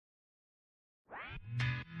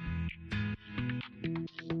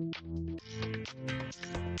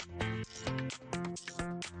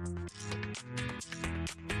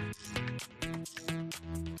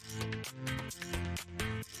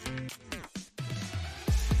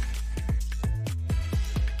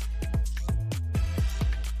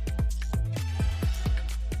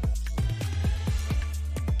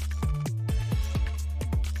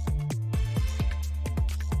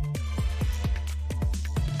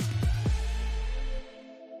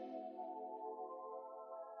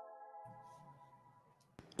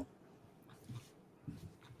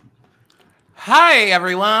Hi,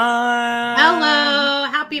 everyone. Hello.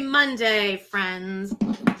 Happy Monday, friends.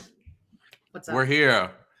 What's up? We're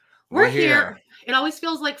here. We're here. It always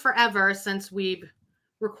feels like forever since we've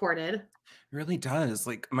recorded. It really does.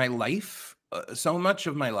 Like my life, so much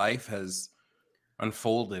of my life has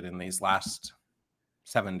unfolded in these last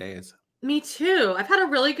 7 days. Me too. I've had a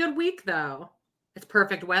really good week, though. It's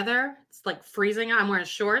perfect weather. It's like freezing. I'm wearing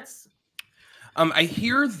shorts. I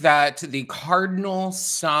hear that the cardinal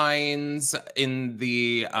signs in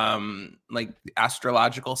the like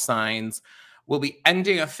astrological signs will be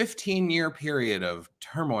ending a 15-year period of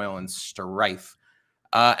turmoil and strife.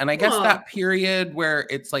 And I guess that period where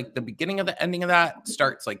it's like the beginning of the ending of that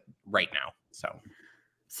starts like right now. So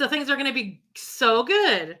things are going to be so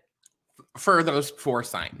good for those 4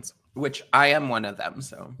 signs, which I am one of them.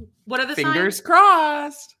 So what are the fingers signs?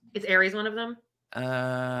 Crossed. Is Aries one of them?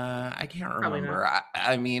 I can't remember.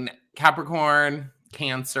 I mean, Capricorn,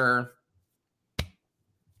 Cancer.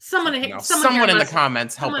 Someone in the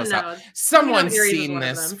comments help us out. Someone's seen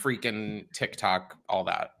this freaking TikTok, all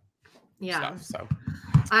that. Yeah. Stuff, so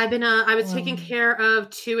I was taking care of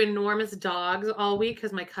 2 enormous dogs all week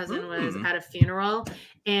because my cousin was at a funeral,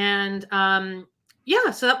 and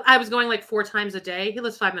so I was going like 4 times a day. He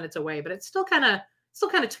lives 5 minutes away, but it still kind of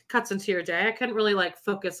cuts into your day. I couldn't really like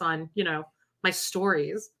focus on my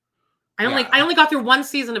stories. I only got through 1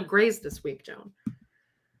 season of Grey's this week, Joan,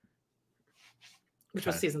 which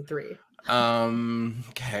was season 3.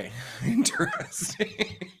 Okay,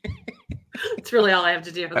 interesting. It's really all I have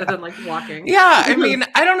to do other than like walking. Yeah, I mean,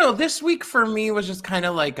 I don't know. This week for me was just kind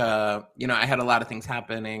of like I had a lot of things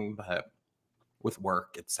happening, but with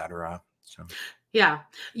work, etc. So yeah,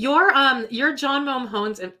 your John Mom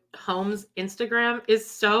Holmes Instagram is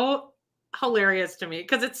so hilarious to me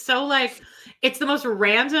because it's so like it's the most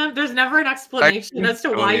random. There's never an explanation as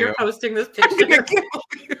to why you're posting this picture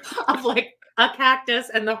of like a cactus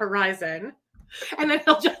and the horizon, and then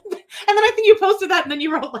I think you posted that and then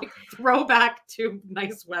you wrote like throwback to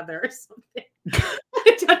nice weather or something.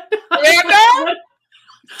 I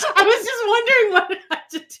was just wondering what it had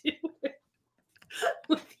to do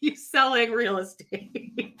with you selling real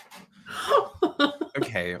estate.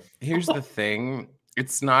 Okay, here's the thing.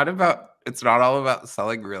 It's not all about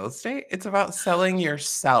selling real estate. It's about selling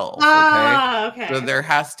yourself. Okay. So there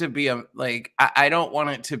has to be I don't want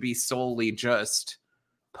it to be solely just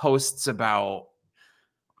posts about,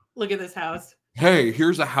 look at this house. Hey,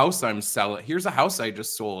 here's a house I'm selling. Here's a house I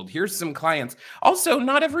just sold. Here's some clients. Also,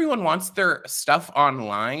 not everyone wants their stuff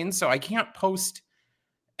online, so I can't post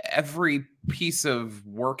every piece of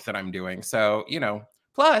work that I'm doing. So,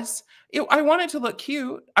 plus, I want it to look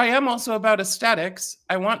cute. I am also about aesthetics.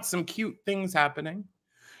 I want some cute things happening.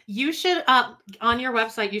 You should, on your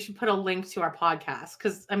website, you should put a link to our podcast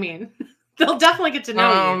because, I mean, they'll definitely get to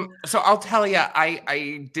know you. So I'll tell you,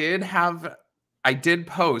 I did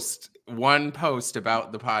post one post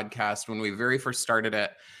about the podcast when we very first started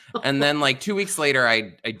it. And then like 2 weeks later,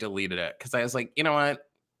 I deleted it because I was like, you know what?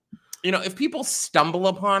 If people stumble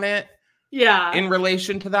upon it, in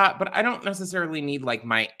relation to that, but I don't necessarily need like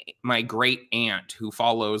my great aunt who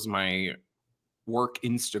follows my work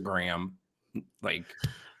Instagram, like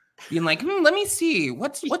being like, let me see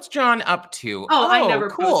what's John up to. I never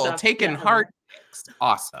cool, taking hard pics.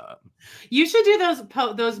 Awesome. You should do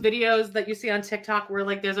those videos that you see on TikTok where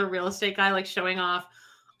like there's a real estate guy like showing off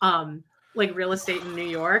like real estate in New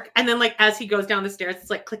York, and then like as he goes down the stairs, it's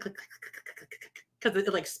like click click click click click click click because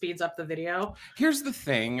it like speeds up the video. Here's the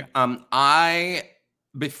thing.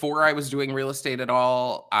 Before I was doing real estate at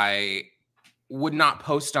all, I would not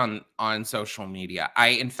post on social media.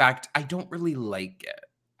 In fact, I don't really like it.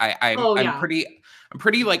 I'm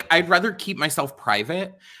pretty like, I'd rather keep myself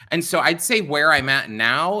private. And so I'd say where I'm at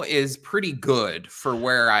now is pretty good for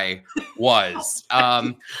where I was.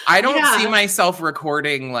 I don't see myself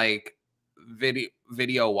recording like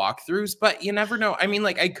video walkthroughs, but you never know. I mean,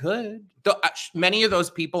 like I could. Many of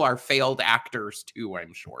those people are failed actors too,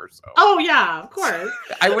 I'm sure. So. Oh yeah, of course.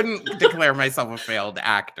 I wouldn't declare myself a failed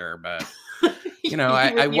actor, but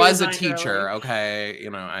I was a teacher. Early. Okay,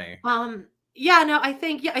 Yeah, no, I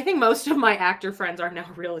think most of my actor friends are now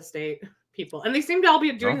real estate people, and they seem to all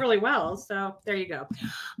be doing really well. So there you go.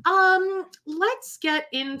 Let's get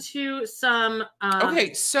into some.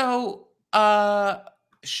 Okay, so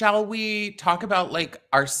shall we talk about like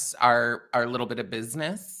our little bit of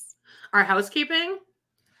business? Our housekeeping?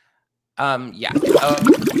 Yeah.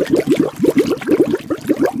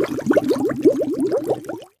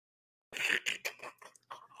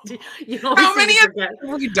 How many have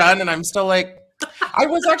we done? And I'm still like, I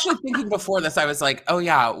was actually thinking before this, I was like, oh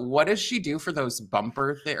yeah, what does she do for those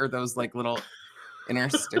bumper or those like little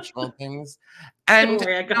interstitial things? And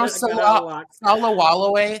Sala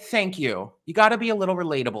Walloway, thank you. You got to be a little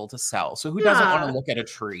relatable to sell. So who doesn't want to look at a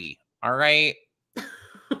tree? All right.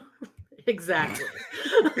 Exactly.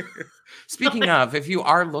 Speaking of, if you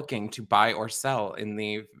are looking to buy or sell in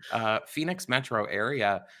the Phoenix metro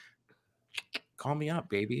area, call me up,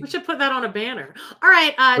 baby. We should put that on a banner. All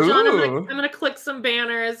right, John, I'm gonna click some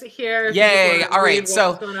banners here. Yay! All right,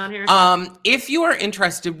 so going on here. If you are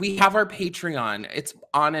interested, we have our Patreon. It's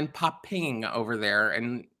on and popping over there,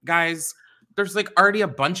 and guys, there's like already a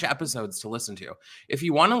bunch of episodes to listen to. If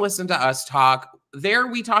you want to listen to us talk, there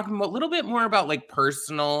we talk a little bit more about like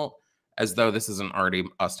personal, as though this isn't already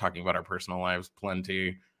us talking about our personal lives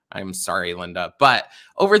plenty. I'm sorry, Linda. But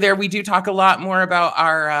over there, we do talk a lot more about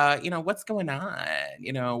our, what's going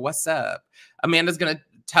on? What's up? Amanda's going to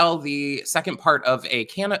tell the second part of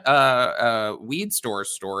a weed store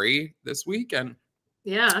story this week. And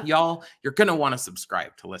yeah, y'all, you're going to want to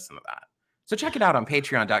subscribe to listen to that. So check it out on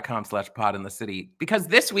patreon.com/podinthecity, because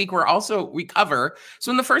this week we cover.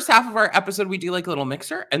 So in the first half of our episode, we do like a little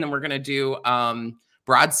mixer, and then we're going to do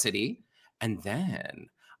Broad City. And then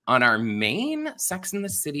on our main Sex in the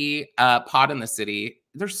City, Pod in the City,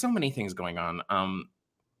 there's so many things going on.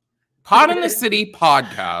 Pod in the City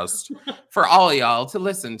podcast for all y'all to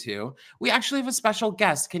listen to. We actually have a special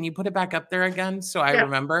guest. Can you put it back up there again so I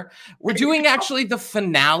remember? We're doing actually the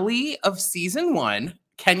finale of season 1.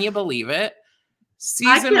 Can you believe it?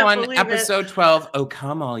 Season 1, episode 12. Oh,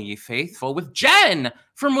 come all ye faithful, with Jen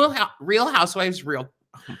from Real Housewives. Oh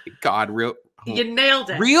my God, you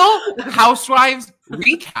nailed it. Real Housewives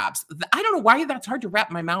recaps. I don't know why that's hard to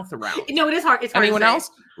wrap my mouth around. No, it is hard. It's hard. Anyone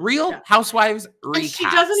else? Real Housewives recaps. And she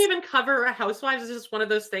doesn't even cover Housewives. It's just one of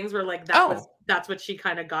those things where like that's what she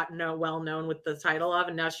kind of got well known with the title of,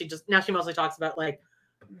 and now she mostly talks about like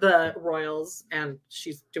the royals, and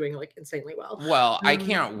she's doing like insanely well. Well, I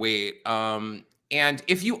can't wait. And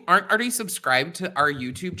if you aren't already subscribed to our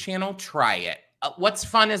YouTube channel, try it. What's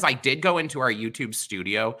fun is I did go into our YouTube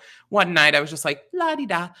studio one night. I was just like,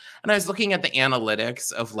 la-di-da. And I was looking at the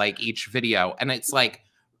analytics of like each video. And it's like,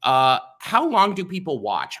 how long do people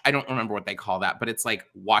watch? I don't remember what they call that, but it's like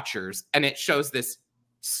watchers. And it shows this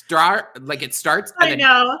it starts. And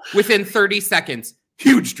then within 30 seconds,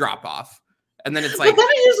 huge drop off. And then it's like, but then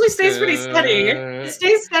it usually stays pretty steady. It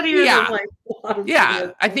stays steadier than like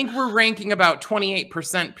videos. I think we're ranking about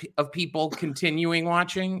 28% of people continuing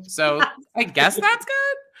watching. So I guess that's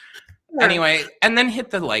good. Anyway, and then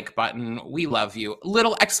hit the like button. We love you.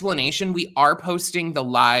 Little explanation. We are posting the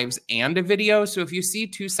lives and a video. So if you see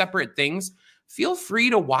 2 separate things, feel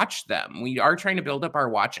free to watch them. We are trying to build up our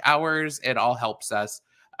watch hours. It all helps us.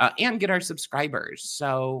 And get our subscribers.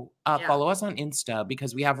 So follow us on Insta,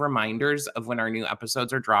 because we have reminders of when our new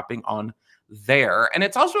episodes are dropping on there. And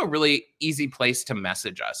it's also a really easy place to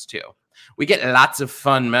message us too. We get lots of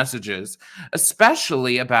fun messages,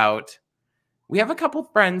 especially about, we have a couple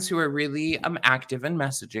friends who are really active in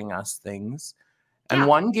messaging us things. And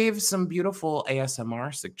one gave some beautiful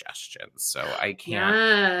ASMR suggestions. So I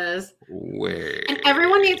can't wait. And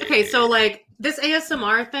everyone needs, so like this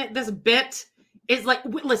ASMR thing, this bit is like,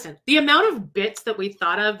 listen, the amount of bits that we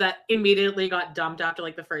thought of that immediately got dumped after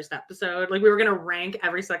like the first episode. Like we were going to rank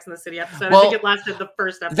every Sex in the City episode. I think it lasted the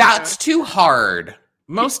first episode. That's too hard.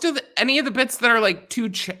 Most of any of the bits that are like too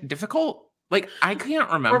difficult, like I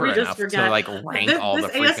can't remember enough to like rank all the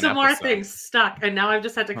freaking ASMR episodes. Thing stuck, and now I've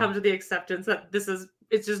just had to come to the acceptance that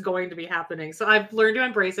it's just going to be happening. So I've learned to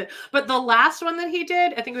embrace it. But the last one that he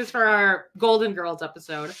did, I think it was for our Golden Girls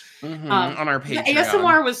episode on our Patreon. The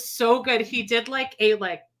ASMR was so good. He did like a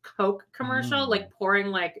Coke commercial, like pouring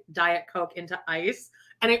like Diet Coke into ice,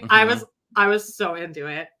 and I was so into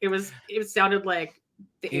it. It sounded like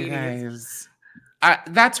the 80s.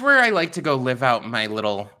 That's where I like to go live out my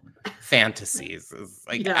little fantasies.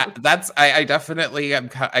 Like I definitely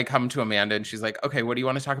I come to Amanda and she's like, okay, what do you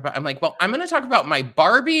want to talk about? I'm like, well, I'm going to talk about my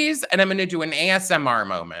Barbies and I'm going to do an ASMR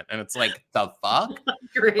moment. And it's like, the fuck?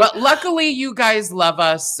 But luckily you guys love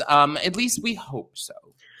us. At least we hope so.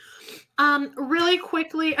 Really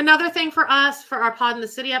quickly, another thing for us for our Pod in the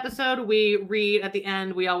City episode, we read at the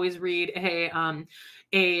end. We always read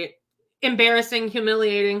a embarrassing,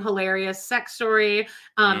 humiliating, hilarious sex story.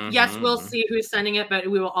 Yes, we'll see who's sending it, but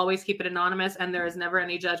we will always keep it anonymous, and there is never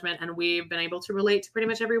any judgment. And we've been able to relate to pretty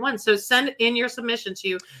much everyone. So send in your submission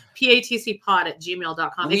to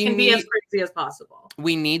patcpod@gmail.com. It can be as crazy as possible.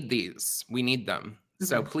 We need these. We need them.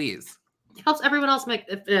 So please. It helps everyone else make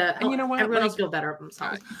and you know what? Everyone else feel better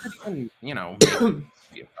themselves. You know,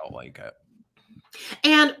 you felt like it.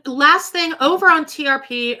 And last thing, over on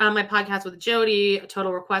TRP, my podcast with Jody,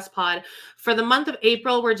 Total Request Pod, for the month of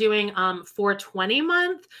April, we're doing 420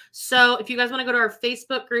 month. So if you guys want to go to our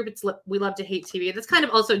Facebook group, it's We Love to Hate TV. That's kind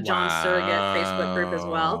of also John's surrogate Facebook group as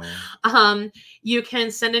well. You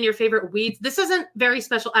can send in your favorite weeds. This isn't very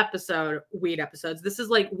special weed episodes. This is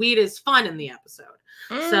like weed is fun in the episode.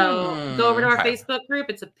 So go over to our Facebook group.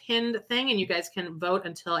 It's a pinned thing, and you guys can vote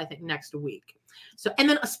until I think next week. So, and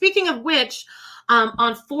then speaking of which,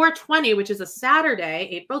 on 420, which is a Saturday,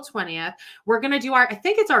 April 20th, we're going to do I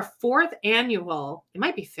think it's our 4th annual, it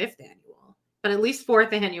might be 5th annual, but at least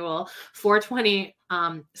 4th annual 420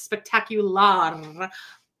 spectacular.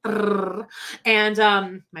 And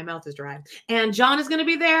my mouth is dry. And John is going to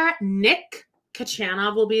be there. Nick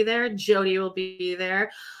Kachanov will be there. Jody will be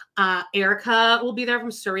there. Erica will be there from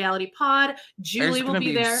Surreality Pod. Julie will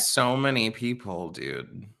be there. So many people,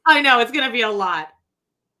 dude. I know, it's going to be a lot.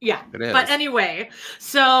 Yeah. It is. But anyway,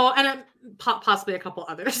 so, and possibly a couple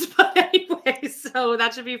others, but anyway, so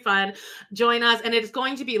that should be fun. Join us. And it's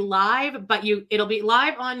going to be live, but it'll be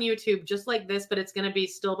live on YouTube just like this, but it's going to be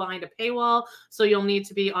still behind a paywall. So you'll need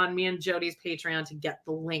to be on me and Jody's Patreon to get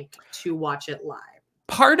the link to watch it live.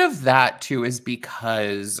 Part of that too is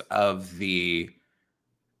because of the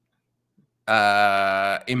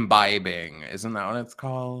imbibing. Isn't that what it's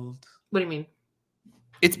called? What do you mean?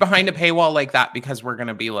 It's behind a paywall like that because we're going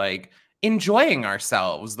to be like enjoying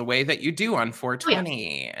ourselves the way that you do on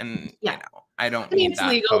 420. And you know, I don't need that.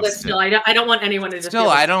 It's legal, but still, I don't want anyone to just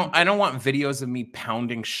I don't want videos of me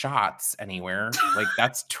pounding shots anywhere. Like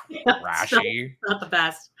that's trashy. Not the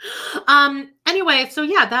best. Anyway, so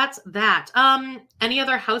yeah, that's that. Any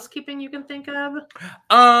other housekeeping you can think of?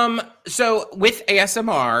 So with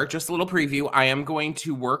ASMR, just a little preview, I am going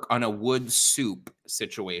to work on a wood soup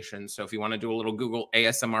situation. So if you want to do a little Google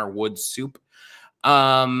ASMR wood soup,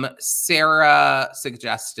 Sarah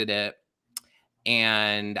suggested it.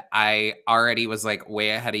 And I already was like way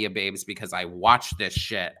ahead of you, babes, because I watched this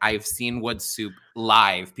shit. I've seen wood soup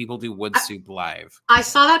live. People do wood soup live. I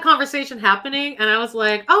saw that conversation happening and I was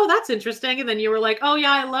like, oh, that's interesting. And then you were like, oh,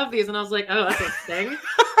 yeah, I love these. And I was like, oh, that's a thing.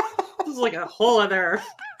 This is like a whole other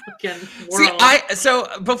fucking world. See, so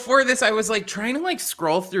before this, I was like trying to like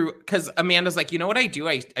scroll through because Amanda's like, you know what I do?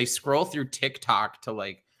 I scroll through TikTok to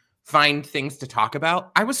like find things to talk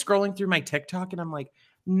about. I was scrolling through my TikTok and I'm like,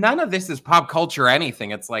 none of this is pop culture or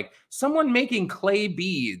anything. It's like someone making clay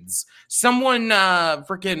beads, someone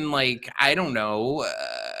freaking like, I don't know,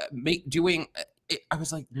 doing. I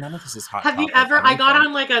was like, none of this is hot. Have you ever? I got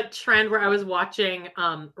on like a trend where I was watching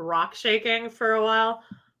rock shaking for a while.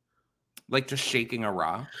 Like just shaking a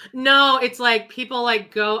rock? No, it's like people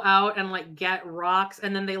like go out and like get rocks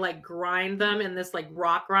and then they like grind them in this like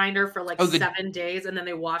rock grinder for like 7 days and then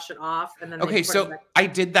they wash it off and then okay, so I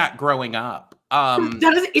did that growing up.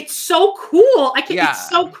 It's so cool. It's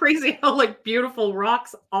so crazy how like beautiful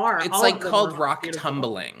rocks are. It's like called rock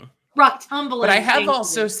tumbling. Rock tumbling. But I have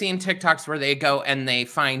also seen TikToks where they go and they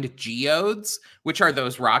find geodes, which are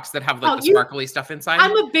those rocks that have like the sparkly stuff inside.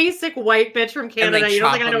 I'm a basic white bitch from Canada. You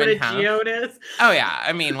don't think I know what a geode is? Oh yeah.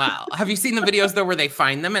 I mean, well, have you seen the videos though where they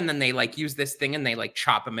find them and then they like use this thing and they like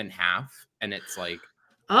chop them in half and it's like.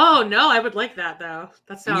 Oh no, I would like that though.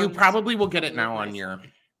 That sounds. You probably will get it now on your.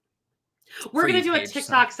 We're gonna do a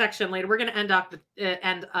TikTok section later. We're gonna end up.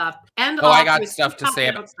 I got stuff to say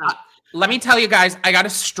about stuff. Let me tell you guys, I got a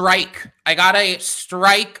strike. I got a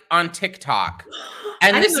strike on TikTok.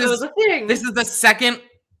 And this is the second,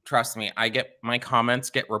 trust me, my comments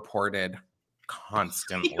get reported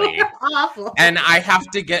constantly. You're awful. And I have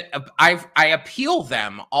to I appeal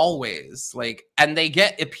them always, like, and they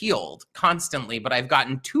get appealed constantly, but I've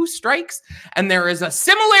gotten 2 strikes and there is a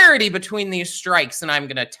similarity between these strikes and I'm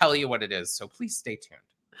going to tell you what it is. So please stay tuned.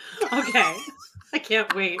 Okay. I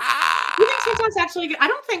can't wait. You think TikTok's actually good?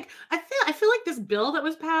 I feel like this bill that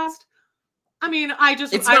was passed. I mean,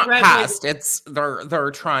 it's not passed. It's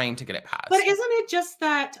they're trying to get it passed. But isn't it just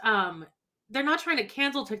that they're not trying to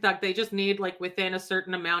cancel TikTok? They just need like within a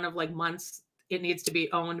certain amount of like months, it needs to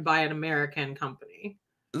be owned by an American company.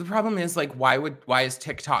 The problem is like, why is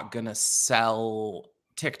TikTok gonna sell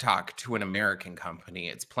TikTok to an American company.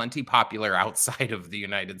 It's plenty popular outside of the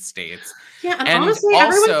United States. Yeah, and honestly,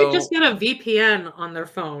 everyone could just get a VPN on their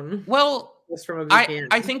phone. Well, just from a VPN.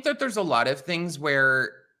 I think that there's a lot of things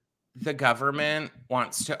where the government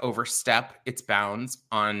wants to overstep its bounds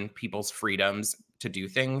on people's freedoms to do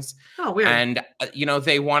things. Oh, weird. And, you know,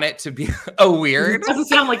 they want it to be weird. It doesn't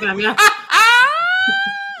sound like them, yeah.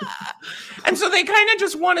 And so they kind of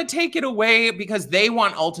just want to take it away because they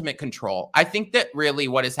want ultimate control. I think that really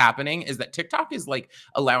what is happening is that TikTok is like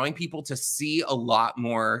allowing people to see a lot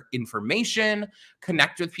more information,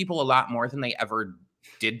 connect with people a lot more than they ever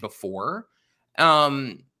did before.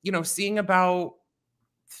 You know, seeing about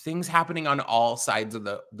things happening on all sides of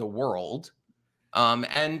the world.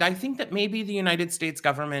 And I think that maybe the United States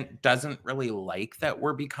government doesn't really like that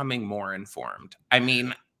we're becoming more informed. I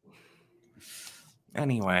mean,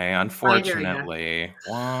 anyway, unfortunately.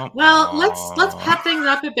 Well, let's pep things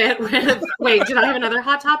up a bit with wait, did I have another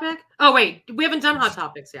hot topic? Oh wait, we haven't done hot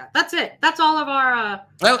topics yet. That's it. That's all of our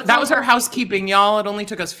well, that was our housekeeping, y'all. It only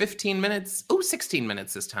took us 15 minutes. Oh, 16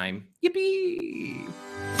 minutes this time. Yippee.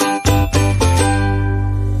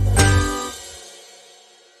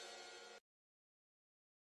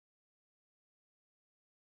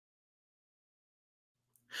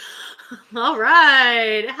 All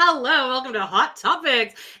right. Hello. Welcome to Hot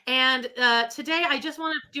Topics. And today I just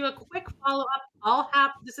want to do a quick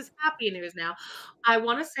follow-up. This is happy news now. I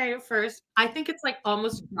want to say first, I think it's like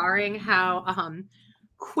almost jarring how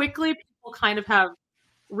quickly people kind of have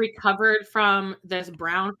recovered from this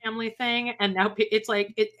Brown family thing. And now it's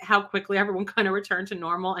like how quickly everyone kind of returned to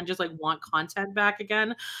normal and just like want content back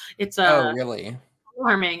again. It's oh, really?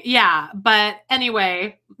 Alarming. Yeah. But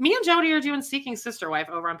anyway, me and Jody are doing Seeking Sister Wife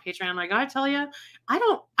over on Patreon. Like, I tell you,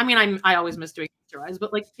 I always miss doing Sister Wives,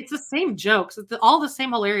 but like, it's the same jokes. All the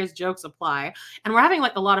same hilarious jokes apply. And we're having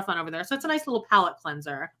like a lot of fun over there. So it's a nice little palate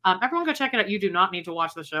cleanser. Everyone go check it out. You do not need to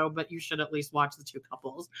watch the show, but you should at least watch the two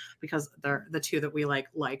couples because they're the two that we like.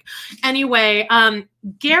 Anyway,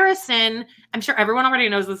 Garrison, I'm sure everyone already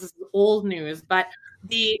knows this is old news, but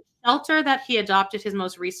the shelter that he adopted his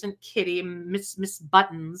most recent kitty, Miss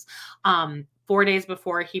Buttons, 4 days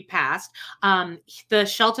before he passed. The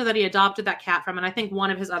shelter that he adopted that cat from, and I think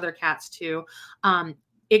one of his other cats too,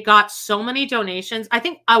 it got so many donations. I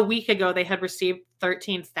think a week ago they had received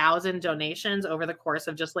 13,000 donations over the course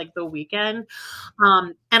of just like the weekend.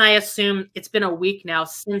 And I assume it's been a week now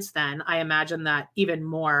since then. I imagine that even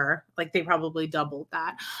more, like they probably doubled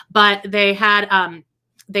that. But they had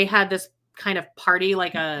this kind of party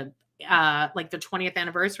like the 20th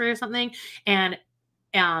anniversary or something, and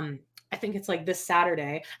I think it's like this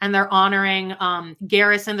Saturday, and they're honoring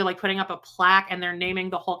Garrison. They're like putting up a plaque and they're naming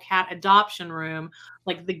the whole cat adoption room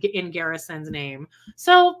like in Garrison's name.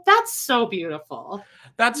 So that's so beautiful.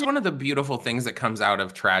 That's one of the beautiful things that comes out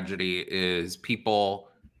of tragedy is people.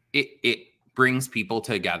 It brings people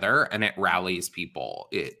together and it rallies people.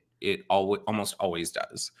 It almost always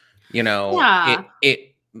does. You know, yeah.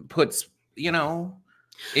 It puts, you know,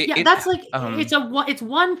 that's like it's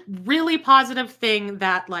one really positive thing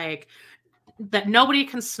that like that nobody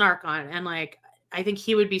can snark on, and like I think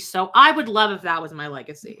he would be I would love if that was my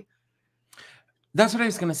legacy. That's what I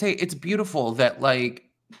was gonna say. It's beautiful that like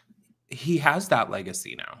he has that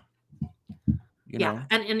legacy now. You know?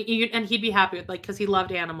 And he'd be happy with like because he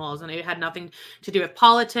loved animals and it had nothing to do with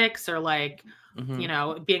politics or like. You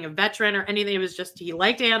know, being a veteran or anything. It was just he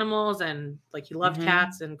liked animals and like he loved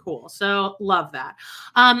cats and cool. So love that.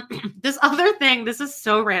 This other thing, this is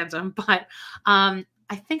so random, but I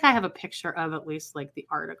think I have a picture of at least like the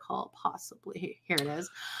article, possibly. Here it is.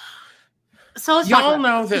 So y'all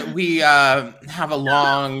know that we have a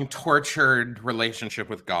long, tortured relationship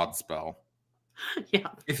with Godspell. Yeah.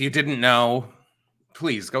 If you didn't know,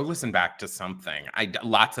 please go listen back to something.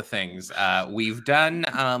 Lots of things. We've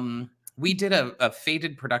done. We did a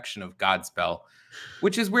faded production of Godspell,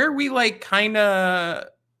 which is where we like kind of,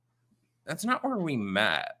 that's not where we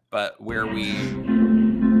met, but where we.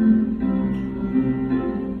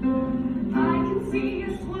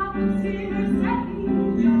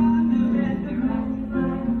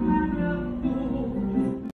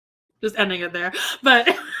 Just ending it there. But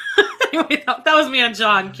anyway, that was me and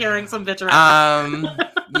John carrying some bitch around.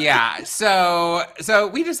 Yeah. So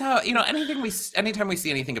we just have, you know, anytime we see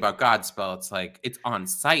anything about Godspell, it's like it's on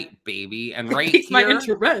site, baby. And right it's here, my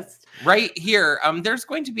interest. Right here, there's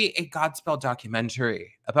going to be a Godspell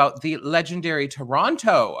documentary about the legendary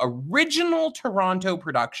original Toronto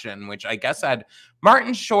production, which I guess had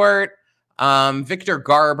Martin Short, Victor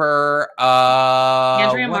Garber,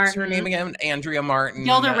 Andrea what's Martin. her name again? Andrea Martin.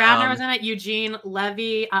 Gilda Radner was in it. Eugene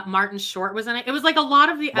Levy, Martin Short was in it. It was like a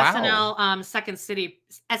lot of the SNL, Second City,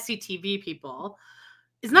 SCTV people.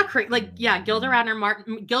 Isn't that crazy? Like, yeah, Gilda Radner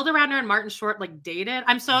and Martin Short like dated.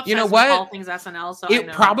 I'm so obsessed with all things SNL. So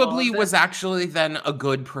it probably was actually then a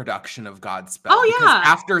good production of Godspell. Oh yeah.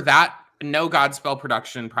 After that, no Godspell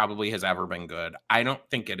production probably has ever been good. I don't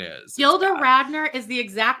think it is. Gilda Radner is the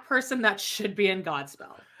exact person that should be in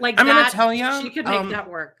Godspell. Like, I'm gonna tell you, she could make that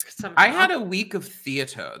work somehow. I had a week of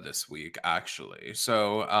theater this week, actually.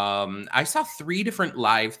 So I saw 3 different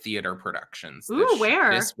live theater productions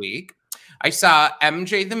this week. I saw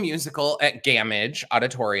MJ the Musical at Gamage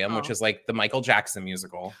Auditorium, which is like the Michael Jackson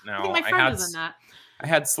musical. Now, I think my friend was in that. I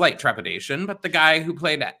had slight trepidation, but the guy who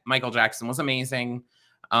played Michael Jackson was amazing.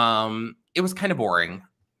 It was kind of boring,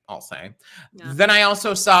 I'll say. Yeah. Then I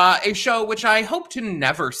also saw a show which I hope to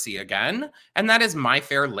never see again, and that is My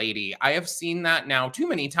Fair Lady. I have seen that now too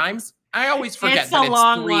many times. I always forget that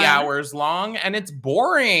it's 3 hours long, and it's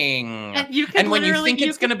boring. And when you think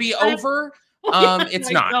it's going to be over...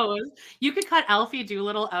 it's not. You could cut Alfie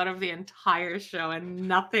Doolittle out of the entire show and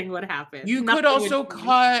nothing would happen. You could also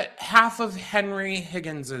cut half of Henry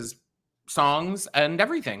Higgins's songs and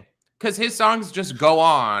everything, because his songs just go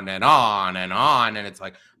on and on and on, and it's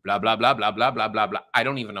like blah blah blah blah blah blah blah blah. I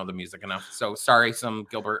don't even know the music enough, so sorry. Some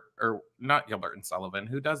not Gilbert and Sullivan,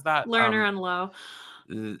 who does that? Lerner and Lowe.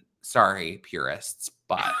 Sorry, purists,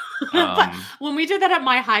 but, but when we did that at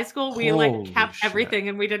my high school, we like kept everything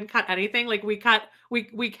and we didn't cut anything. Like we kept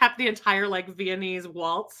the entire like Viennese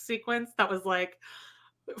waltz sequence that was like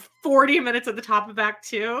 40 minutes at the top of Act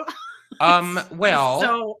 2.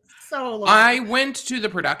 Well, so long. I went to the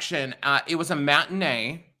production. It was a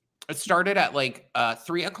matinee. It started at like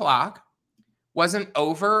 3 o'clock. Wasn't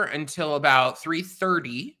over until about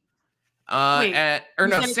 3:30.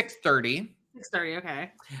 6:30. 6:30,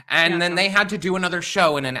 okay. And then they had to do another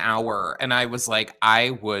show in an hour. And I was like, I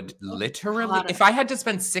would literally, if I had to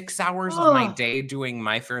spend 6 hours of my day doing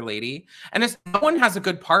My Fair Lady, and no one has a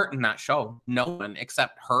good part in that show. No one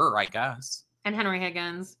except her, I guess. And Henry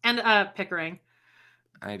Higgins and Pickering.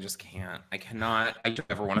 I just can't. I cannot. I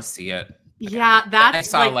don't ever want to see it. Yeah, that's I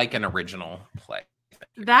saw like an original play.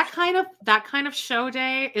 That kind of show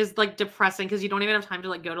day is like depressing because you don't even have time to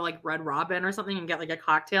like go to like Red Robin or something and get like a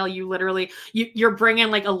cocktail. You literally you're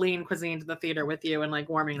bringing like a lean cuisine to the theater with you and like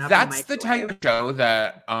warming it up. That's the type of show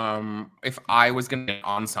that if I was gonna be an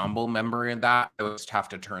ensemble member in that, I would just have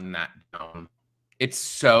to turn that down. It's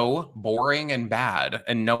so boring and bad,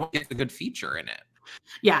 and no one gets a good feature in it.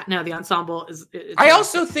 Yeah, no, the ensemble is. I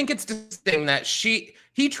also think it's disgusting that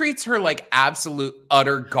he treats her like absolute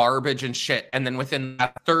utter garbage and shit, and then within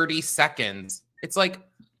that 30 seconds, it's like,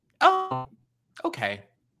 oh, okay.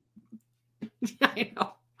 I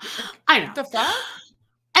know. What the fuck?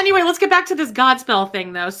 Anyway, let's get back to this Godspell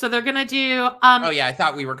thing, though. So they're gonna do. Oh yeah, I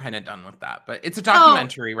thought we were kind of done with that, but it's a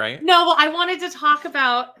documentary, right? No, well, I wanted to talk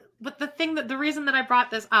about. But the reason that I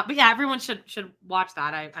brought this up, but yeah, everyone should watch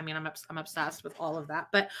that. I mean, I'm obsessed with all of that.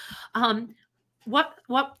 But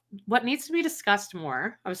what needs to be discussed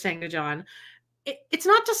more? I was saying to John, it's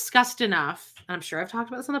not discussed enough. And I'm sure I've talked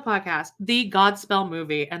about this on the podcast. The Godspell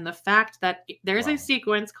movie and the fact that there's a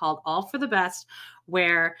sequence called "All for the Best"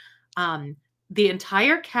 where the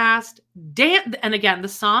entire cast dance. And again, the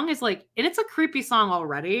song is like, and it's a creepy song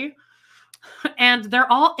already. And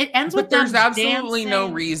it ends with there's absolutely no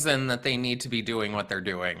reason that they need to be doing what they're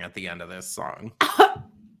doing at the end of this song.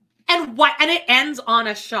 And it ends on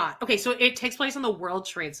a shot. Okay, so it takes place in the World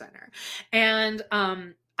Trade Center. And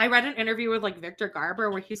I read an interview with like Victor Garber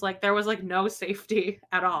where he's like, there was like no safety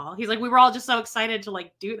at all. He's like, we were all just so excited to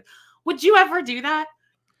like do. Would you ever do that?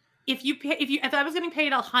 If I was getting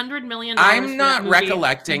paid $100 million, I'm not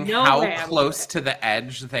recollecting how close to the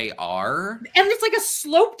edge they are, and it's like a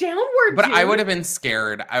slope downward. But I would have been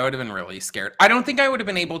scared. I would have been really scared. I don't think I would have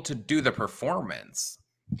been able to do the performance,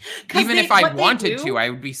 even if I wanted to.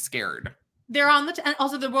 I would be scared. They're on and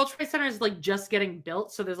also the World Trade Center is like just getting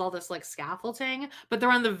built, so there's all this like scaffolding, but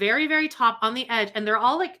they're on the very, very top on the edge, and they're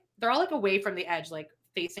all like away from the edge, like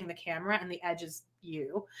facing the camera, and the edge is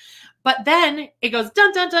you. But then it goes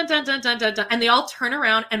dun dun dun dun dun dun dun dun, and they all turn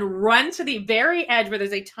around and run to the very edge where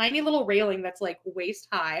there's a tiny little railing that's like waist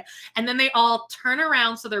high, and then they all turn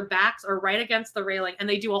around so their backs are right against the railing, and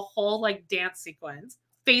they do a whole like dance sequence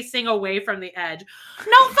facing away from the edge.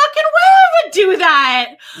 No fucking way I would do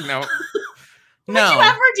that. No. Would you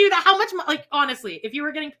ever do that? How much like honestly, if you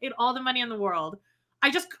were getting paid all the money in the world,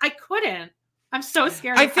 I couldn't. I'm so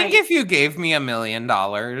scared. I think if you gave me $1 million,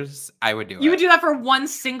 I would do it. You would do that for $1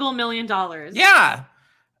 single $1 million. Yeah.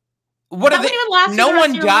 What are they? No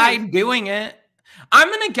one died doing it. I'm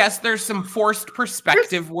going to guess there's some forced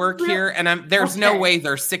perspective work here, and there's no way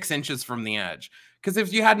they're 6 inches from the edge. Because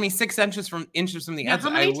if you had me 6 inches from the edge, how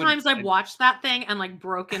many times I've watched that thing and like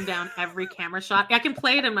broken down every camera shot? I can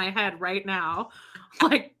play it in my head right now,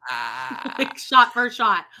 like shot for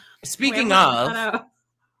shot. Speaking of,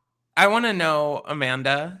 I want to know,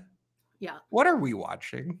 Amanda. Yeah. What are we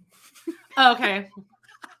watching? Okay.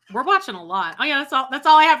 We're watching a lot. Oh yeah, that's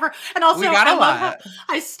all I have for. And also,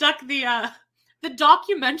 I stuck the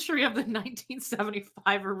documentary of the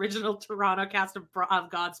 1975 original Toronto cast of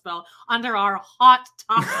Godspell under our hot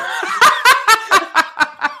topic.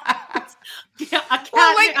 Yeah, a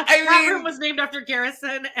cat room was named after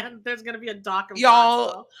Garrison, and there's gonna be a doc of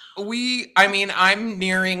y'all. I'm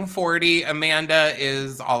nearing 40. Amanda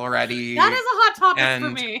is already. That is a hot topic for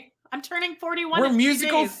me. I'm turning 41. We're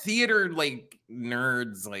musical theater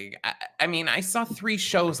nerds. I saw 3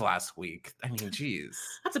 shows last week. I mean, geez.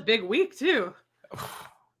 That's a big week too.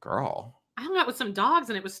 Girl. I hung out with some dogs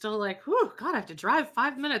and it was still like, whew, God, I have to drive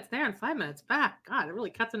 5 minutes there and 5 minutes back. God, it really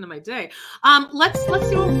cuts into my day. Let's do.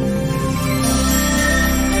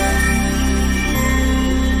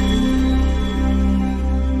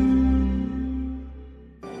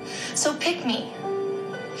 So pick me.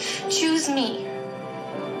 Choose me.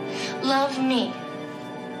 Love me.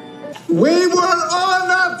 We were on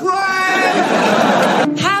a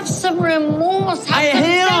break! Have some remorse. I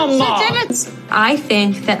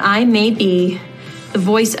think that I may be the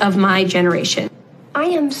voice of my generation. I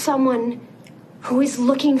am someone who is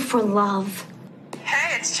looking for love.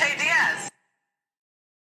 Hey, it's Che Diaz.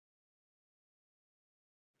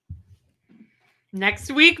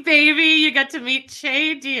 Next week, baby, you get to meet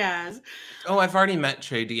Che Diaz. Oh, I've already met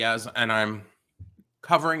Che Diaz, and I'm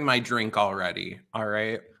covering my drink already. All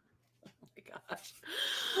right. Oh my gosh.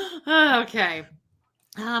 Okay.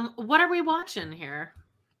 What are we watching here?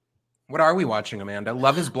 What are we watching, Amanda?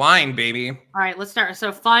 Love is Blind, baby. All right, let's start.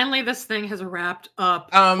 So finally, this thing has wrapped up.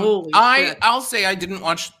 Holy shit. I'll say I didn't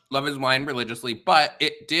watch Love is Blind religiously, but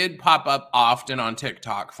it did pop up often on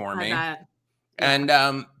TikTok for me.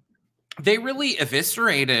 And they really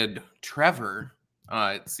eviscerated Trevor,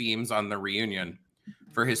 it seems, on the reunion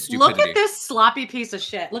for his stupidity. Look at this sloppy piece of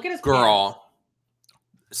shit. Look at his girl. pants.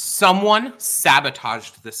 Someone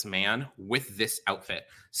sabotaged this man with this outfit.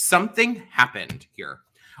 Something happened here.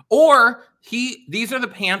 Or these are the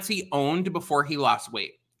pants he owned before he lost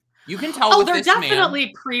weight. You can tell with this man. Oh, they're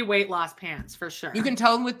definitely pre-weight loss pants for sure. You can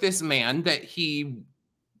tell with this man that he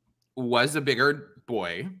was a bigger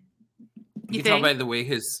boy. You can tell by the way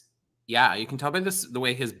you can tell by the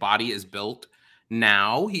way his body is built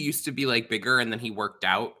now. He used to be like bigger and then he worked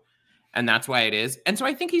out. And that's why it is. And so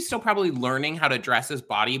I think he's still probably learning how to dress his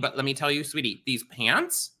body. But let me tell you, sweetie, these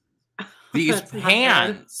pants,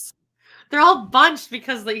 they're all bunched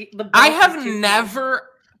because the I have never,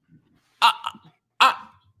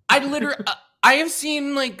 I literally, I have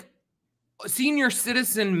seen like senior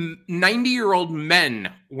citizen 90-year-old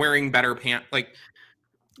men wearing better pants. Like,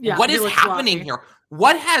 what is happening here?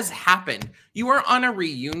 What has happened? You are on a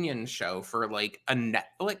reunion show for like a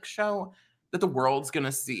Netflix show that the world's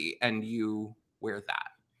gonna see, and you wear that.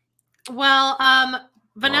 Well,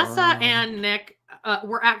 Vanessa and Nick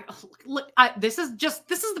were at. This is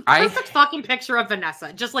the perfect fucking picture of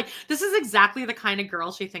Vanessa. Just like this is exactly the kind of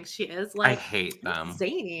girl she thinks she is. Like, I hate them.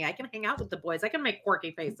 Zany. I can hang out with the boys. I can make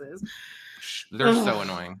quirky faces. They're so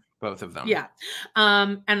annoying, both of them. Yeah,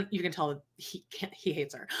 and you can tell he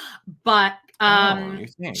hates her, but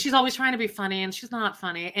she's always trying to be funny, and she's not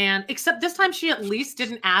funny. And except this time, she at least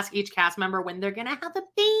didn't ask each cast member when they're gonna have a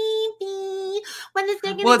baby. When is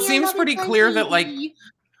there gonna well, it seems pretty clear that like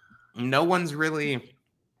no one's really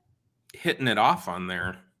hitting it off on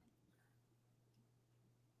there.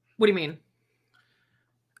 What do you mean?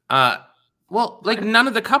 Well, like none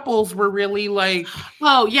of the couples were really like.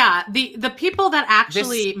 Oh yeah, the people that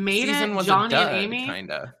actually made it, Johnny and Amy,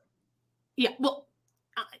 kinda. Yeah, well,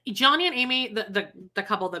 Johnny and Amy, the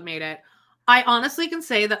couple that made it, I honestly can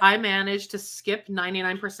say that I managed to skip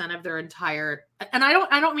 99% of their entire, and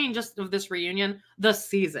I don't mean just of this reunion, the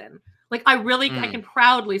season. Like I really, I can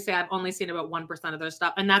proudly say I've only seen about 1% of their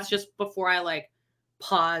stuff, and that's just before I like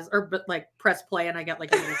pause or like press play and I get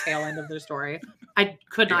like a little tail end of their story. I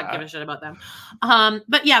could not give a shit about them.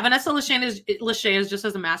 But yeah, Vanessa Lachey is just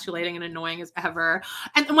as emasculating and annoying as ever.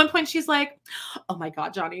 And at one point she's like, oh my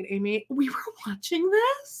God, Johnny and Amy, we were watching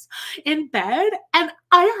this in bed and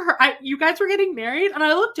I heard you guys were getting married and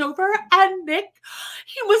I looked over and Nick,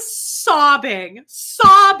 he was sobbing.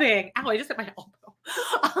 Ow, I just hit my elbow.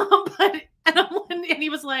 And he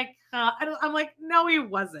was like, I'm like, no, he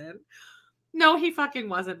wasn't. No, he fucking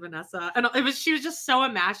wasn't, Vanessa. And she was just so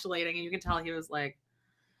emasculating, and you can tell he was like.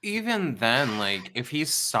 Even then, like, if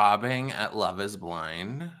he's sobbing at Love Is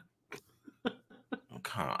Blind,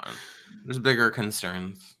 come on. There's bigger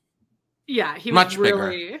concerns. Yeah, he was much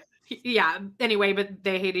really bigger. Yeah. Anyway, but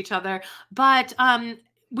they hate each other. But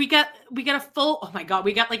we get a full, oh my God,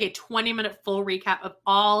 we got like a 20-minute full recap of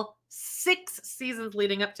all 6 seasons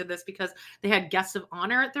leading up to this, because they had guests of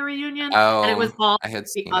honor at the reunion. Oh, and it was all I had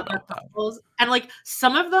the other about couples. That. And like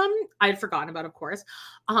some of them I had forgotten about, of course.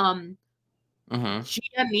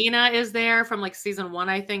 Nina is there from like season 1,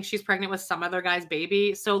 I think. She's pregnant with some other guy's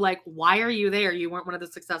baby. So like, why are you there? You weren't one of the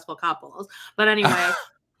successful couples. But anyway,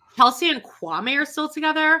 Kelsey and Kwame are still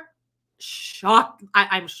together. Shocked.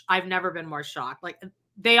 I've never been more shocked. Like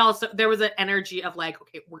there was an energy of like,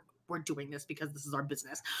 okay, we're doing this because this is our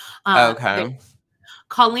business. Okay.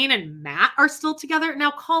 Colleen and Matt are still together.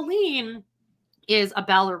 Now, Colleen is a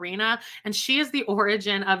ballerina, and she is the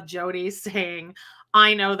origin of Jody saying,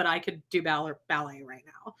 I know that I could do ballet right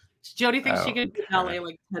now. Jody thinks she could do ballet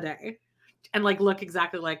like today and like look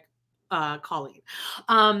exactly like Colleen.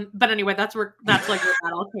 But anyway, that's like where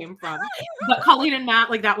that all came from. But Colleen and Matt,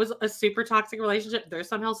 like that was a super toxic relationship. They're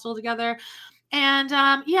somehow still together. And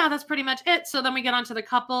yeah, that's pretty much it. So then we get on to the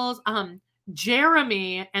couples.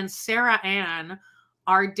 Jeremy and Sarah Ann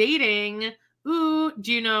are dating. Ooh,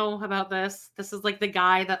 do you know about this? This is like the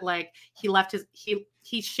guy that like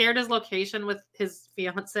he shared his location with his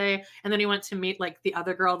fiance, and then he went to meet like the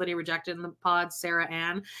other girl that he rejected in the pod, Sarah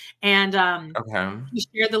Ann. And he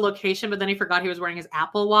shared the location, but then he forgot he was wearing his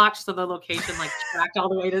Apple Watch, so the location like tracked all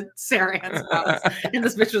the way to Sarah Ann's house. And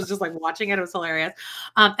this bitch was just like watching it. It was hilarious.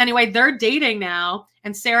 Anyway, they're dating now,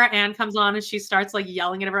 and Sarah Ann comes on and she starts like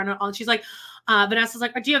yelling at everyone. And she's like, Vanessa's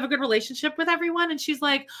like, do you have a good relationship with everyone? And she's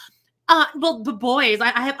like, well, the boys,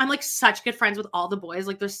 I'm like such good friends with all the boys.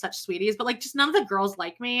 Like they're such sweeties, but like just none of the girls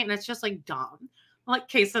like me. And it's just like dumb. I'm like,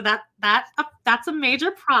 okay, so that's a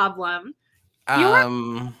major problem.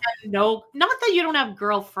 No, not that you don't have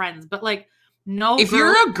girlfriends, but like no. If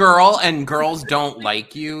you're a girl and girls don't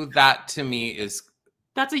like you, that to me is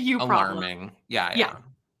that's a you alarming. Problem. Yeah.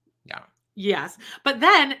 Yes. But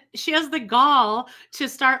then she has the gall to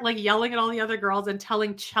start like yelling at all the other girls and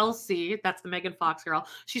telling Chelsea, that's the Megan Fox girl.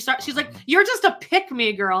 She's like, you're just a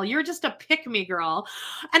pick-me girl. You're just a pick-me girl.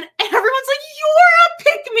 And everyone's like, you're a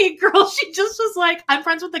pick-me girl. She just was like, I'm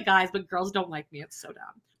friends with the guys, but girls don't like me. It's so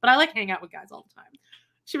dumb. But I like hang out with guys all the time.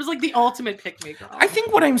 She was like the ultimate pick-me girl. I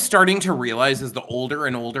think what I'm starting to realize is the older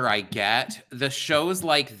and older I get, the shows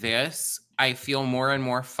like this, I feel more and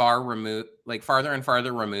more farther and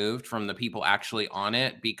farther removed from the people actually on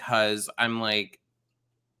it, because I'm like,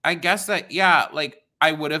 I guess that, yeah, like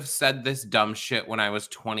I would have said this dumb shit when I was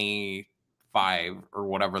 25 or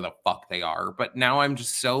whatever the fuck they are. But now I'm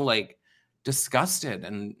just so like disgusted,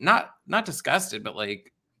 and not disgusted, but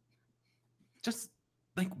like, just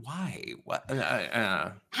like, why? What?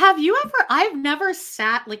 Have you ever, I've never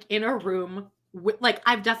sat like in a room like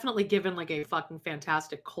I've definitely given like a fucking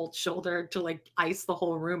fantastic cold shoulder to like ice the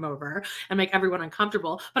whole room over and make everyone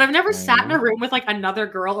uncomfortable. But I've never sat in a room with like another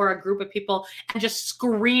girl or a group of people and just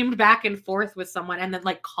screamed back and forth with someone and then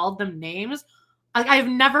like called them names. Like I've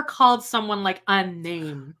never called someone like a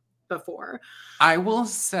name before. I will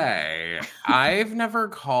say I've never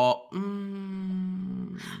called.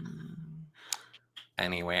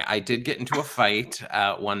 Anyway, I did get into a fight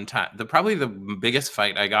one time. Probably the biggest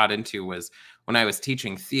fight I got into was when I was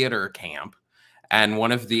teaching theater camp, and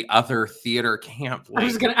one of the other theater camp I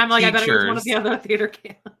bet it was one of the other theater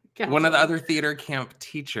camp. One of the other theater camp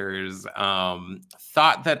teachers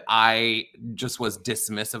thought that I just was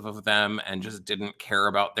dismissive of them and just didn't care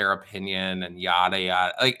about their opinion and yada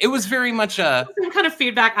yada. Like it was very much a same kind of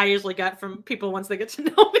feedback I usually get from people once they get to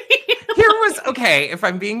know me. Okay, if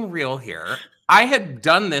I'm being real here, I had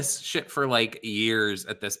done this shit for like years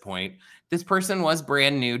at this point. This person was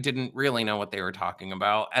brand new, didn't really know what they were talking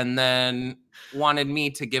about, and then wanted me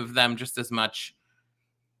to give them just as much.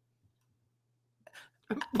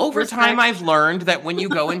 Over time, I've learned that when you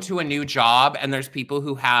go into a new job and there's people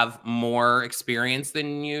who have more experience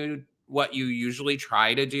than you, what you usually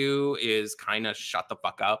try to do is kind of shut the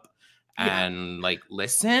fuck up and like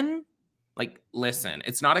listen. Like, listen,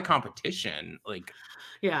 it's not a competition. Like,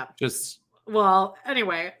 just. Well,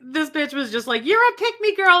 anyway, this bitch was just like, you're a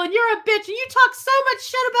pick-me girl and you're a bitch and you talk so much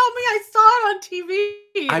shit about me. I saw it on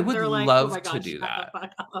TV. I would love to do that.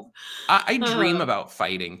 I dream about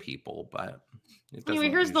fighting people, but anyway,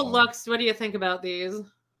 here's the looks. What do you think about these?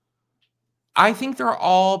 I think they're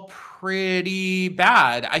all pretty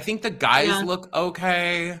bad. I think the guys look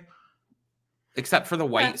okay, except for the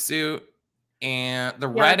white suit. And the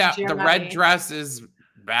red dress is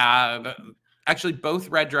bad. Actually, both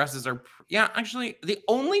red dresses are. Yeah, actually, the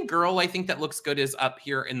only girl I think that looks good is up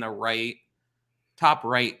here in the top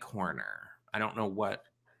right corner. I don't know what.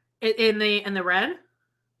 In the red?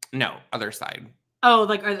 No, other side. Oh,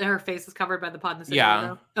 like her face is covered by the Pod in the City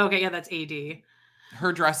logo? Okay, yeah, that's AD.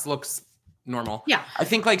 Her dress looks normal. Yeah. I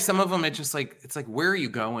think like some of them, it's like, where are you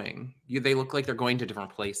going? They look like they're going to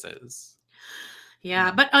different places.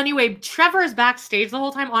 Yeah, but anyway, Trevor is backstage the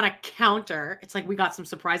whole time on a counter. It's like we got some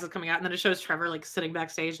surprises coming out, and then it shows Trevor like sitting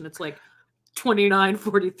backstage, and it's like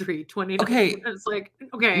 29:43, 29. Okay. It's like,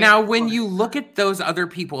 okay. Now, when you look at those other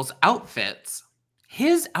people's outfits,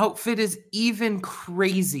 his outfit is even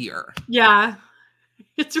crazier. Yeah.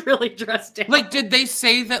 It's really dressed down. Like, did they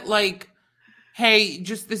say that, like, hey,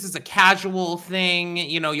 just this is a casual thing,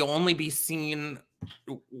 you know, you'll only be seen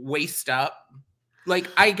waist up? Like,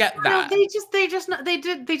 I get that. No, they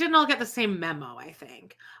didn't all get the same memo, I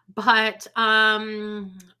think. But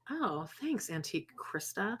oh, thanks, Antique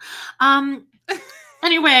Krista.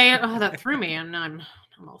 Anyway, that threw me, and I'm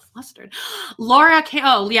all flustered. Laura came.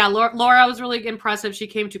 Oh yeah, Laura was really impressive. She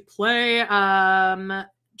came to play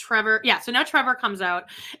Trevor. Yeah, so now Trevor comes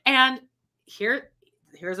out, and here's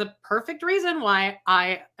a perfect reason why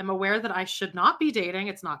I am aware that I should not be dating.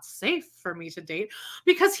 It's not safe for me to date,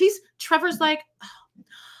 because Trevor's like, oh,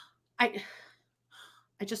 I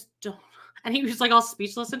just don't. And he was like all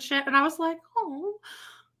speechless and shit. And I was like, oh,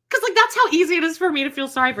 because like that's how easy it is for me to feel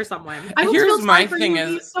sorry for someone. Here's my thing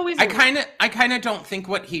is, so I kind of don't think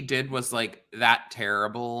what he did was like that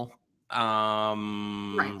terrible.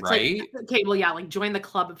 Right. Like, okay, well, yeah, like join the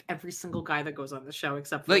club of every single guy that goes on the show,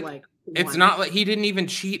 except for like it's not like he didn't even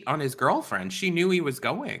cheat on his girlfriend. She knew he was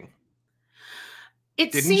going.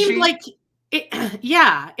 It seemed like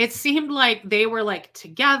it seemed like they were like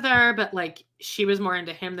together, but like she was more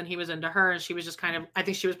into him than he was into her, and she was just kind of, I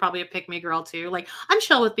think she was probably a pick me girl too. Like, I'm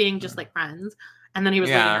chill with being just like friends. And then he was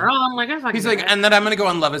leaving her on. Like, he's like, and then I'm gonna go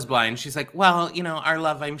on Love Is Blind. She's like, well, you know, our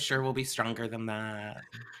love, I'm sure, will be stronger than that.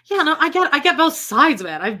 Yeah, no, I get both sides of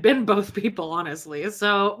it. I've been both people, honestly.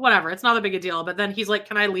 So whatever, it's not a big a deal. But then he's like,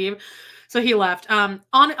 can I leave? So he left.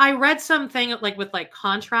 I read something like with like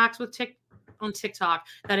contracts with on TikTok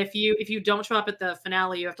that if you don't show up at the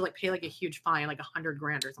finale, you have to like pay like a huge fine, like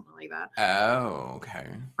 $100,000 or something like that. Oh, okay.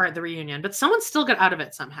 Or at the reunion, but someone still got out of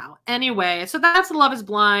it somehow. Anyway, so that's Love Is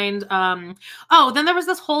Blind. Oh, then there was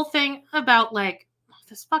this whole thing about like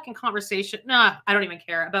this fucking conversation. Nah, I don't even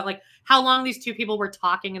care about like how long these two people were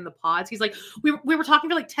talking in the pods. He's like, we were talking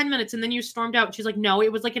for like 10 minutes and then you stormed out. And she's like, no,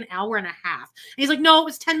 it was like an hour and a half. And he's like, no, it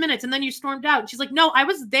was 10 minutes and then you stormed out. And she's like, no, I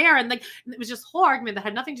was there. And like, it was just a whole argument that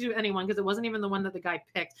had nothing to do with anyone because it wasn't even the one that the guy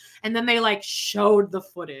picked. And then they like showed the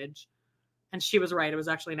footage and she was right. It was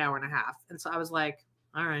actually an hour and a half. And so I was like,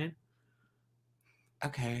 all right.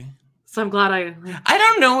 Okay. So I'm glad I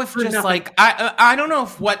don't know if just like I don't know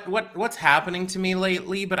if what's happening to me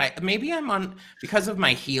lately, but maybe I'm on because of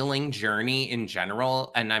my healing journey in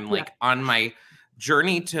general, and I'm like on my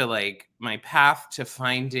journey to like my path to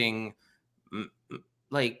finding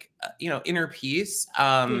like you know, inner peace.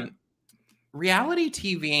 Reality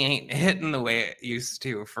TV ain't hitting the way it used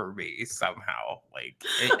to for me somehow, like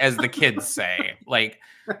as the kids say. Like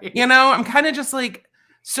you know, I'm kind of just like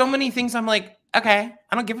so many things I'm like, okay,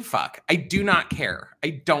 I don't give a fuck. I do not care.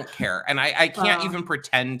 I don't care. And I can't even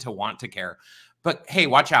pretend to want to care. But hey,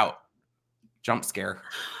 watch out. Jump scare.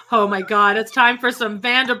 Oh my God. It's time for some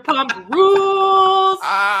Vanderpump Rules.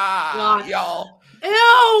 Y'all.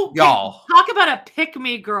 Ew. Y'all. Talk about a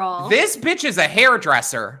pick-me girl. This bitch is a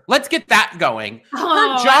hairdresser. Let's get that going.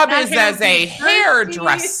 Her job is as a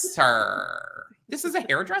hairdresser. This is a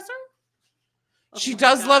hairdresser? She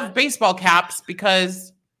does love baseball caps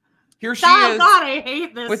because here she is. God, I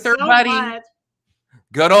hate this with her buddy.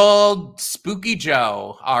 Good old Spooky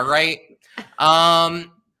Joe. All right.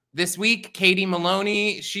 This week, Katie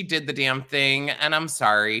Maloney, she did the damn thing, and I'm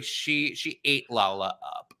sorry. She ate Lala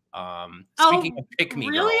up. Speaking of pick me,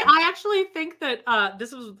 really? girl. I actually think that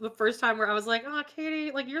this was the first time where I was like, oh,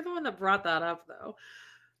 Katie, like you're the one that brought that up, though.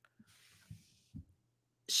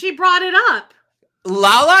 She brought it up.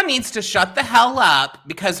 Lala needs to shut the hell up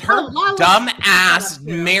because her dumb ass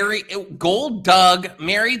gold dug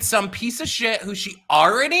married some piece of shit who she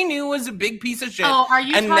already knew was a big piece of shit. Oh, are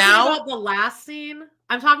you talking about the last scene?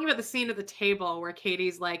 I'm talking about the scene at the table where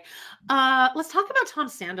Katie's like, let's talk about Tom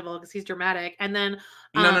Sandoval because he's dramatic. And then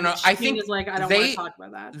no. I think is like, I don't want to talk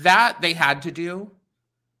about that. That they had to do.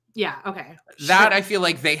 Yeah, okay. That sure. I feel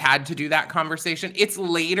like they had to do that conversation. It's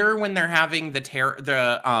later when they're having the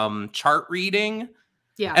chart reading.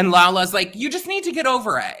 Yeah. And Lala's like, you just need to get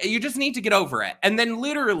over it. You just need to get over it. And then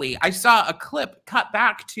literally I saw a clip cut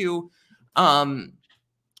back to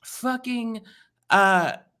fucking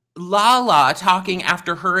Lala talking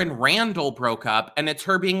after her and Randall broke up, and it's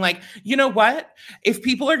her being like, you know what? If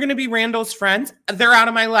people are going to be Randall's friends, they're out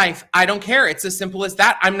of my life. I don't care. It's as simple as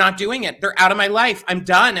that. I'm not doing it. They're out of my life. I'm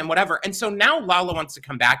done and whatever. And so now Lala wants to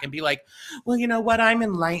come back and be like, well, you know what? I'm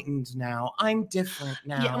enlightened now. I'm different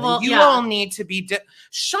now. Yeah, well, you all need to be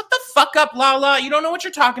shut the fuck up, Lala. You don't know what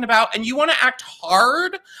you're talking about, and you want to act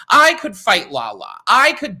hard? I could fight Lala.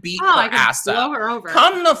 I could beat her ass up. Blow her over.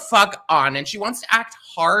 Come the fuck on. And she wants to act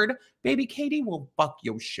hard. Baby Katie will fuck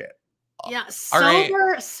your shit up. Yeah,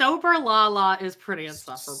 sober Lala is pretty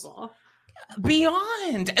insufferable.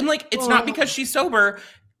 Beyond. And like, it's not because she's sober.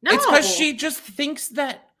 No. It's because she just thinks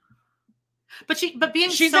that. But being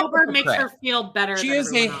sober makes her feel better. She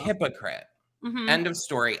is a hypocrite. Mm-hmm. End of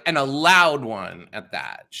story. And a loud one at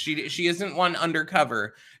that. She isn't one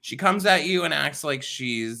undercover. She comes at you and acts like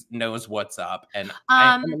she knows what's up. And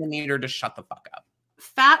I'm gonna need her to shut the fuck up.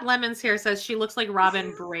 Fat Lemons here says she looks like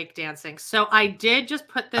Robin breakdancing. So I did just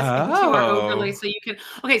put this into our overlay so you can.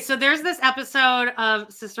 Okay, so there's this episode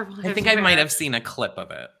of Sister Wives. I think I might have seen a clip of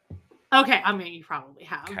it. Okay, I mean you probably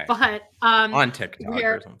have, but on TikTok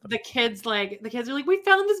or something. The kids are like, we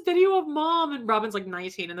found this video of mom, and Robin's like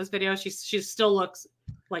 19 in this video. She still looks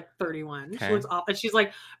like 31. Okay. She looks off, and she's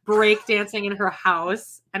like breakdancing in her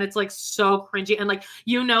house, and it's like so cringy, and like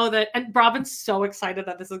that, and Robin's so excited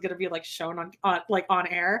that this is gonna be like shown on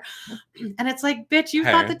air, and it's like, bitch, you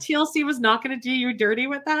thought the TLC was not gonna do you dirty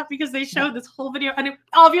with that because they showed this whole video, and it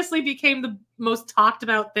obviously became the most talked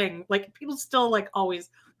about thing. Like people still like always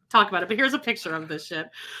talk about it, but here's a picture of this shit.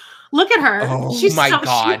 Look at her. Oh my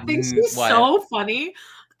God. She thinks she's so funny,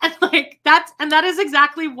 and like that is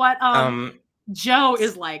exactly what Joe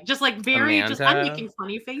is like, just like very Amanda, just I'm making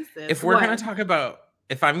funny faces. If we're gonna talk about,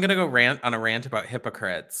 if I'm gonna go rant about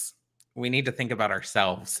hypocrites, we need to think about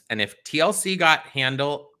ourselves. And if TLC got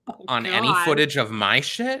handle on any footage of my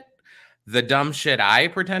shit, the dumb shit I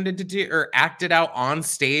pretended to do or acted out on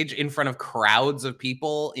stage in front of crowds of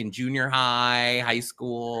people in junior high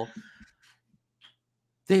school,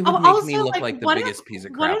 they would make me look like the biggest piece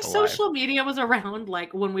of crap alive. What if social media was around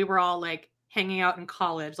like when we were all like hanging out in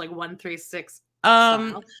college, like 136?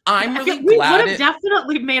 I'm really glad we would have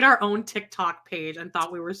definitely made our own TikTok page and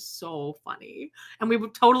thought we were so funny, and we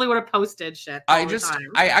would have posted shit. I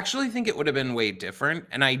actually think it would have been way different,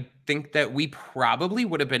 and I think that we probably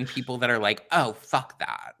would have been people that are like, oh fuck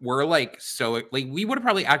that. We're like so like we would have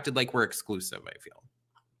probably acted like we're exclusive. I feel.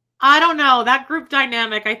 I don't know that group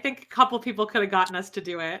dynamic. I think a couple people could have gotten us to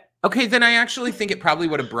do it. Okay, then I actually think it probably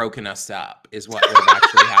would have broken us up, is what would have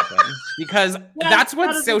actually happened. Because that's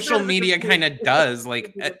what social media kind of does.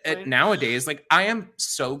 Like nowadays, like I am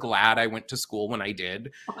so glad I went to school when I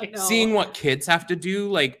did. Seeing what kids have to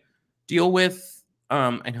do, like deal with.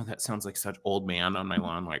 I know that sounds like such old man on my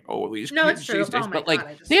lawn, like these kids it's true. These days, but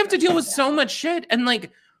like they have to deal with so much shit, and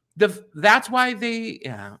like that's why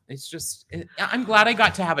it's just. I'm glad I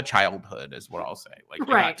got to have a childhood, is what I'll say. Like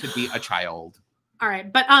I got to be a child. All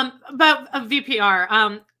right, but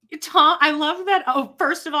VPR. Tom, I love that. Oh,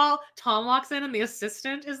 first of all, Tom walks in and the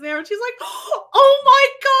assistant is there, and she's like, "Oh my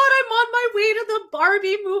God, I'm on my way to the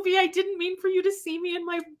Barbie movie. I didn't mean for you to see me in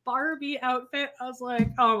my Barbie outfit." I was like,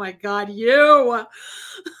 "Oh my God, you."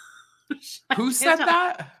 Who said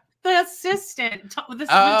that? The assistant. When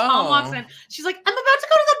Tom walks in, she's like, "I'm about to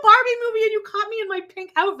go to the Barbie movie, and you caught me in my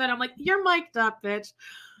pink outfit." I'm like, "You're mic'd up, bitch."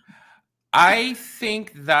 I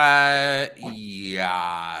think that,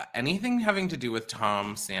 anything having to do with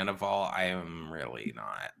Tom Sandoval, I am really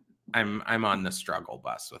not. I'm on the struggle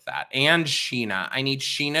bus with that. And Sheena. I need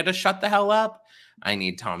Sheena to shut the hell up. I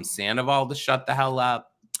need Tom Sandoval to shut the hell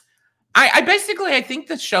up. I think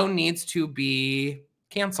the show needs to be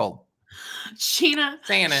canceled. Sheena,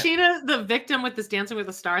 the victim with this Dancing with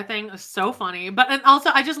the Star thing, is so funny. But also,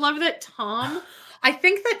 I just love that I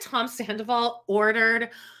think that Tom Sandoval ordered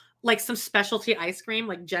like some specialty ice cream,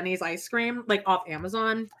 like Jenny's ice cream, like off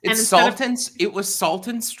Amazon. It was salt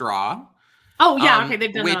and straw. Oh yeah, okay,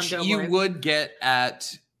 they've done which that on Doughboys. You would get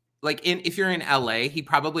at if you're in LA, he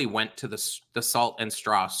probably went to the salt and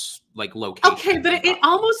straw like location. Okay, but it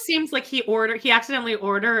almost seems like he accidentally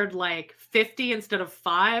ordered like 50 instead of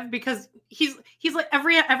 5 because he's like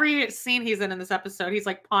every scene he's in this episode, he's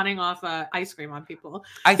like pawning off ice cream on people.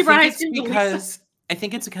 I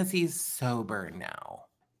think it's because he's sober now.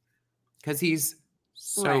 Because he's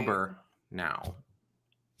sober now.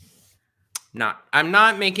 I'm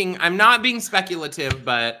not being speculative,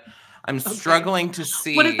 but I'm struggling to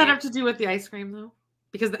see. What does that have to do with the ice cream, though?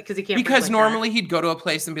 Because he can't. Because normally he'd go to a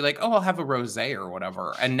place and be like, "Oh, I'll have a rosé or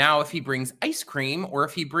whatever." And now if he brings ice cream or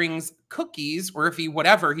if he brings cookies or if he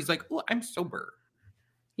whatever, he's like, "Oh, I'm sober."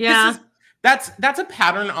 Yeah. That's a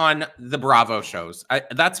pattern on the Bravo shows.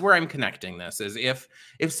 That's where I'm connecting this. Is if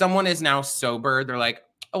someone is now sober, they're like,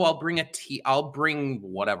 "Oh, I'll bring a tea. I'll bring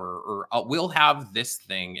whatever, or we'll have this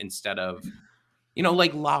thing instead of,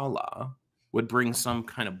 like Lala would bring some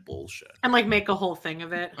kind of bullshit and like make a whole thing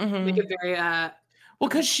of it, make it very well,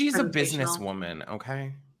 because she's a businesswoman,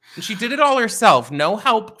 okay, and she did it all herself. No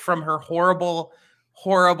help from her horrible,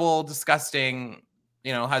 disgusting,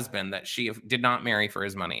 husband that she did not marry for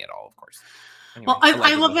his money at all, of course. Anyway, well,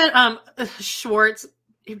 I love that Schwartz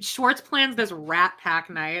plans this Rat Pack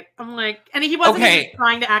night. I'm like, and he wasn't even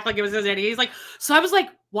trying to act like it was his idea. He's like, so I was like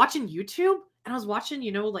watching YouTube and I was watching,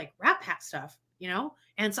 like Rat Pack stuff,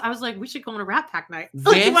 and so I was like, we should go on a Rat Pack night.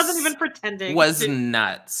 Like, he wasn't even pretending. Was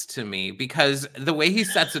nuts to me because the way he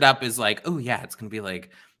sets it up is like, oh yeah, it's gonna be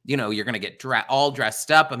like, you're gonna get all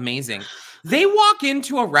dressed up, amazing. They walk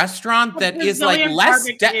into a restaurant that is like less,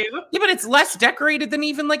 but it's less decorated than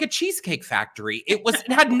even like a Cheesecake Factory. It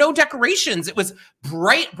had no decorations. It was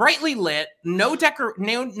brightly lit, no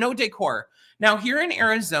decor. Now here in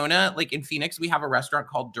Arizona, like in Phoenix, we have a restaurant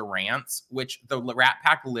called Durant's, which the Rat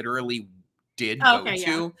Pack literally did go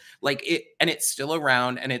to. Like it, and it's still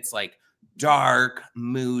around, and it's like dark,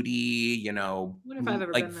 moody,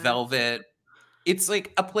 like velvet. It's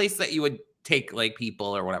like a place that you would take like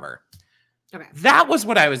people or whatever. Okay. That was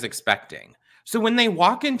what I was expecting. So when they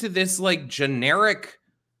walk into this like generic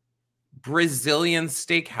Brazilian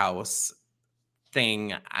steakhouse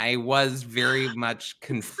thing, I was very much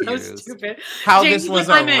confused. So stupid. How James, this was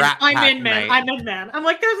a Rat Pack I'm in, night. I'm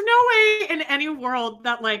like, there's no way in any world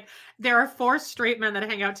that like there are 4 straight men that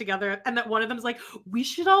hang out together and that one of them is like, we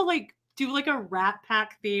should all like do like a Rat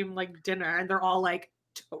Pack theme like dinner, and they're all like,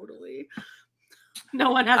 totally.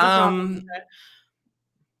 No one has a problem with it.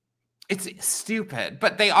 It's stupid,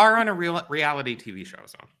 but they are on a reality TV show,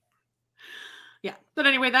 so. Yeah, but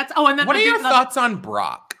anyway, that's. Oh, and then what are your thoughts on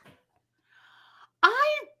Brock?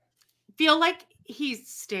 I feel like he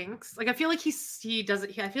stinks. Like I feel like he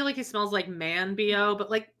doesn't. I feel like he smells like man bo,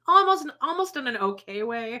 but like almost in an okay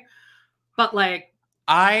way. But like,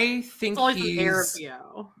 I think it's always he's the air of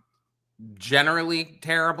bo. Generally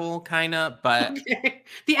terrible, kind of, but okay.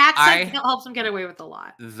 The accent helps him get away with a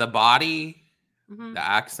lot. The body, the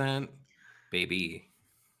accent, baby,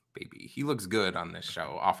 he looks good on this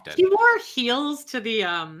show often. He wore heels to the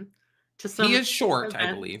to some. He is short,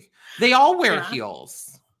 I believe. They all wear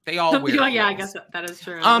heels. They all wear. Yeah, heels. I guess that is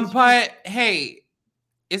true. But hey,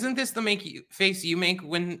 isn't this the face you make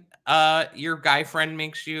when your guy friend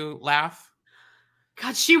makes you laugh?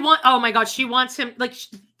 God, oh my God, she wants him like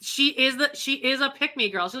she is a pick-me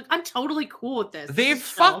girl. She's like, I'm totally cool with this. They've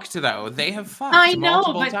fucked though. They have fucked. I know,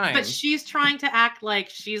 times. but she's trying to act like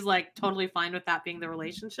she's like totally fine with that being the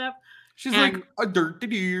relationship. She's like a dirty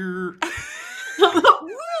deer.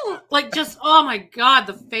 Like just oh my God,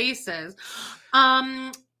 the faces.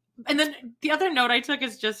 And then the other note I took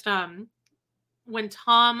is just when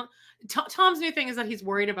Tom's new thing is that he's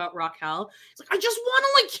worried about Raquel. He's like, I just want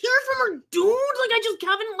to like hear from her, dude. Like, I just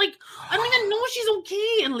haven't like, I don't even know if she's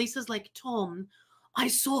okay. And Lisa's like, Tom, I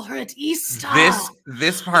saw her at Easter.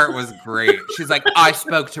 This part was great. She's like, I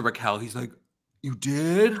spoke to Raquel. He's like, you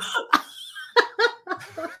did?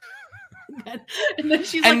 And then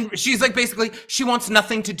she's like, basically, she wants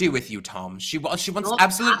nothing to do with you, Tom. She wants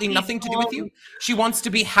absolutely nothing to do with you. She wants to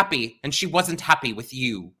be happy, and she wasn't happy with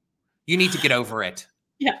you. You need to get over it.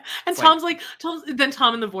 Yeah, and Tom's like, then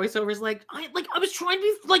Tom in the voiceover is like, I was trying to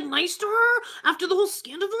be like nice to her after the whole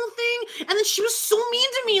scandal thing, and then she was so mean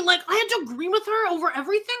to me. Like I had to agree with her over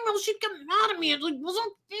everything, or she'd get mad at me. It like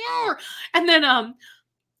wasn't fair. And then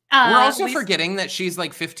we're also forgetting that she's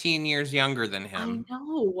like 15 years younger than him. I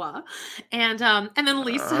know. And then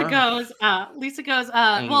Lisa goes,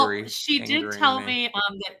 well, she did tell me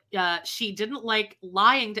that she didn't like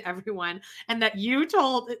lying to everyone, and that you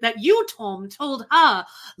Tom told her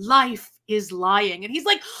life is lying. And he's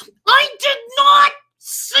like, I did not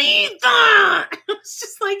see that. It's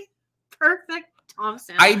just like perfect.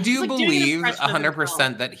 I do believe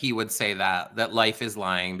 100% that he would say that life is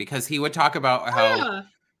lying, because he would talk about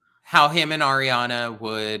how him and Ariana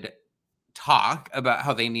would talk about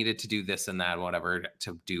how they needed to do this and that, whatever,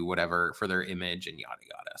 to do whatever for their image and yada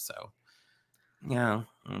yada. So, yeah.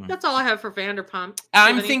 That's all I have for Vanderpump.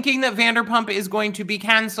 I'm thinking that Vanderpump is going to be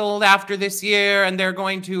canceled after this year, and they're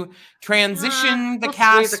going to transition the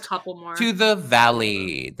cast to the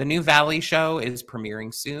Valley. The new Valley show is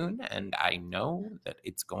premiering soon, and I know that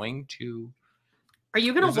it's going to. Are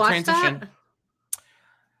you going to watch that?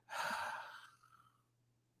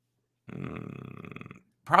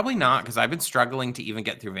 Probably not, because I've been struggling to even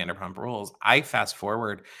get through Vanderpump Rules. I fast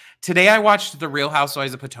forward. Today I watched The Real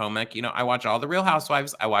Housewives of Potomac. You know, I watch all the Real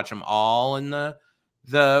Housewives. I watch them all in the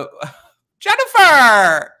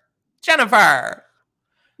Jennifer.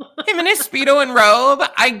 Him in his Speedo and robe.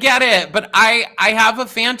 I get it, but I have a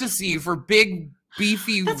fantasy for big,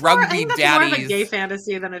 beefy rugby daddies. More of a gay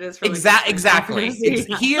fantasy than it is for exactly.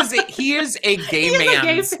 He is a gay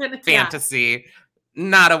man's fantasy.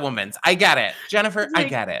 Not a woman's. I get it. Jennifer, like, I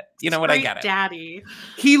get it. You know what? I get it. Daddy.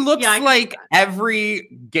 He looks like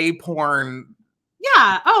every gay porn.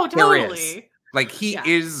 Yeah. Oh, totally. Like he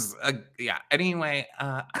is Anyway,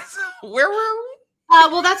 where were we?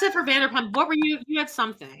 Well, that's it for Vanderpump. What were you? You had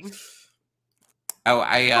something. Oh,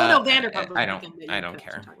 no, Vanderpump. I don't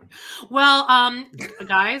care. Well,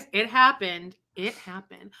 guys, it happened.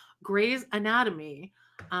 Grey's Anatomy.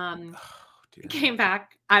 Came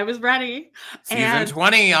back. I was ready. Season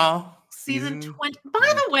 20, y'all. Season 20.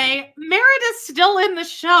 By the way, Meredith's still in the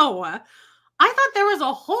show. I thought there was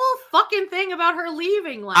a whole fucking thing about her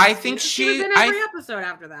leaving last I think she was in every episode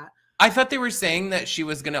after that. I thought they were saying that she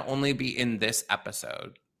was going to only be in this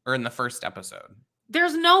episode or in the first episode.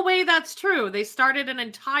 There's no way that's true. They started an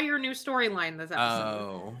entire new storyline this episode.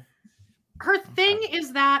 Oh. Her thing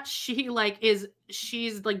is that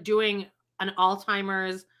she's doing an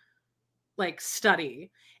Alzheimer's study.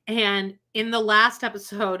 And in the last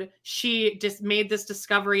episode, she just made this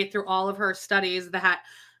discovery through all of her studies that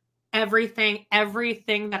everything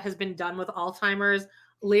that has been done with Alzheimer's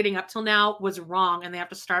leading up till now was wrong, and they have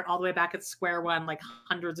to start all the way back at square one,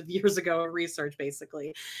 hundreds of years ago of research,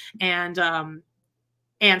 basically. And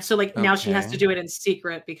so now she has to do it in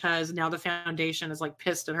secret because now the foundation is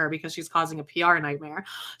pissed at her because she's causing a PR nightmare.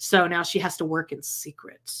 So now she has to work in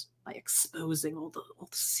secret by exposing all the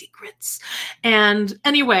secrets. And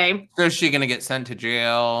anyway, so is she gonna get sent to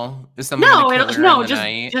jail? Is someone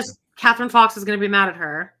just Catherine Fox is gonna be mad at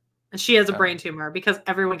her. And she has a brain tumor because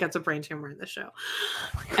everyone gets a brain tumor in this show.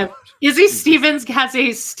 Izzy Stevens has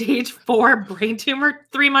a stage 4 brain tumor,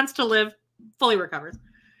 3 months to live, fully recovers.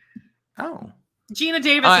 Oh. Gina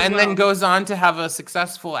Davis and then goes on to have a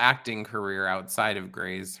successful acting career outside of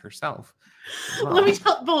Grey's herself. Well. Let me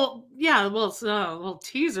tell. Well, yeah. Well, it's a little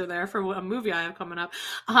teaser there for a movie I have coming up.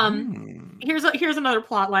 Here's another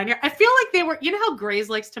plot line here. I feel like they were. You know how Grey's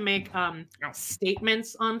likes to make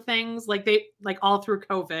statements on things, they all through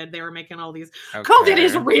COVID they were making all these. Okay. COVID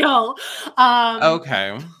is real.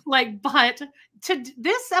 Okay. But to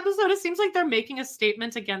this episode, it seems like they're making a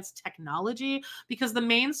statement against technology because the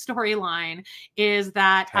main storyline is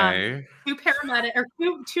that two paramedics or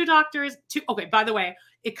two doctors. Okay. By the way.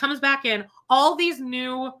 It comes back in all these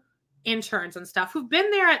new interns and stuff who've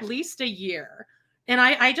been there at least a year. And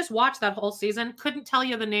I just watched that whole season. Couldn't tell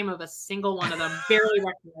you the name of a single one of them. Barely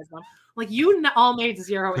recognize them. You all made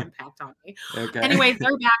zero impact on me. Okay. Anyway,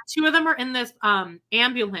 they're back. 2 of them are in this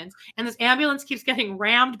ambulance. And this ambulance keeps getting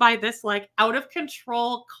rammed by this out of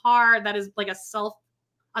control car that is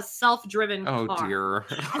a self-driven car. Oh dear.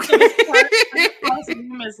 And so this car's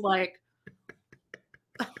name is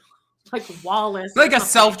Wallace. A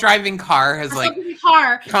self-driving car has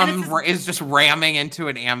is just ramming into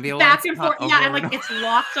an ambulance. Back and forth. Yeah, and it's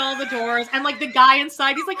locked all the doors. And the guy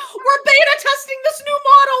inside, he's like, we're beta testing this new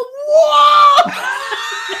model. Whoa!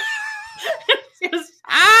 It was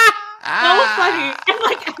so funny.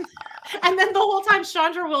 And then the whole time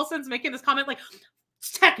Chandra Wilson's making this comment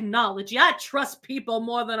technology. I trust people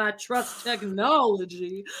more than I trust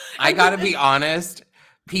technology. I gotta be honest.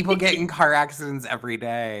 People get in car accidents every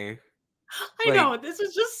day. I know, this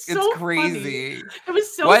is just so crazy. Funny. It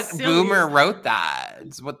was so what silly. Boomer wrote that?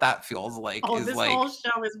 It's what that feels like. Oh, this whole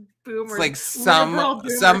show is Boomer. It's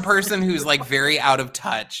some person who's very out of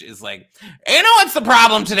touch is you know what's the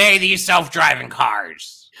problem today? These self-driving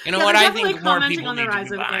cars. You know what I think more people on the need rise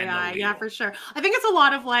to be of behind AI. Yeah, for sure. I think it's a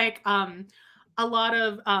lot of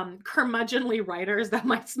curmudgeonly writers that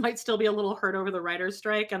might still be a little hurt over the writers'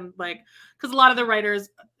 strike, and because a lot of the writers'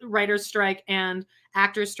 strike and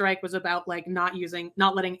actors' strike was about not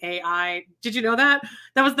letting AI. Did you know that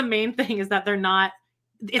was the main thing? Is that they're not.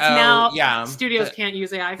 Studios can't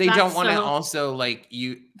use AI. They don't want to also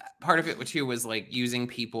part of it too was using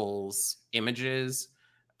people's images,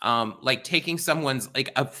 taking someone's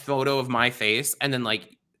a photo of my face and then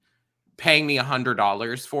paying me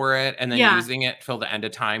 $100 for it and then using it till the end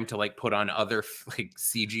of time to put on other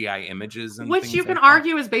CGI images and which you can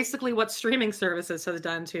argue is basically what streaming services has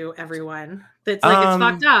done to everyone. That's it's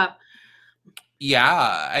fucked up.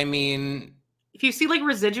 Yeah, I mean, if you see like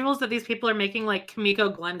residuals that these people are making, like Kimiko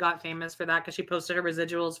Glenn got famous for that because she posted her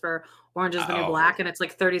residuals for Orange is the New Black, and it's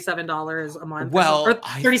like $37 a month. Well, or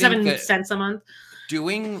 37 cents a month.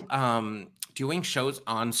 Doing shows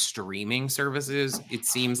on streaming services, it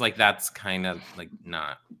seems like that's kind of like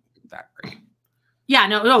not that great. Yeah,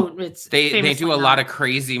 no, it's they do a lot of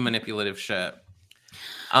crazy manipulative shit.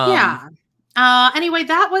 Yeah. Anyway,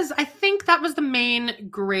 I think that was the main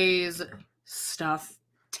Grey's stuff.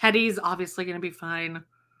 Teddy's obviously going to be fine.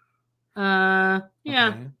 Yeah.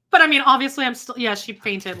 Okay. But I mean, obviously she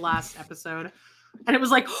fainted last episode. And it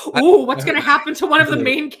was like, oh, what's going to happen to one of the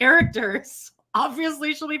main characters?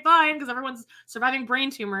 Obviously she'll be fine because everyone's surviving brain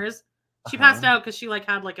tumors. She passed out because she like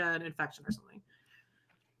had like an infection or something.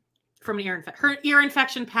 From an ear infection. Her ear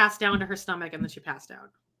infection passed down to her stomach and then she passed out.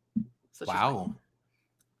 So wow.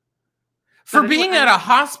 For being at a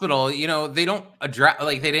hospital, you know, they don't address,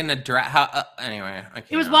 like, they didn't address how, anyway.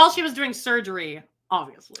 It was while she was doing surgery,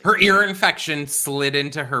 obviously. Her ear infection slid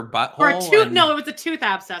into her butthole. Or a tooth, no, it was a tooth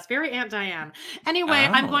abscess. Very Aunt Diane. Anyway,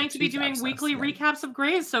 I'm going to be doing weekly recaps of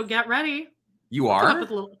Grey's, so get ready. You are?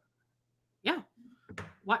 Yeah.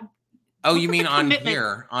 What? Oh, you mean on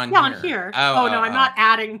here? On here. Oh, no, I'm not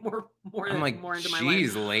adding more into my life.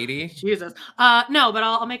 Jeez, lady. Jesus. No, but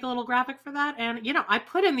I'll make a little graphic for that. And, you know, I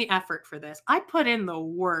put in the effort for this. I put in the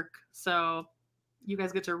work. So you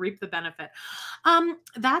guys get to reap the benefit.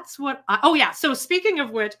 That's what oh, yeah. So speaking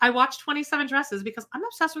of which, I watched 27 Dresses because I'm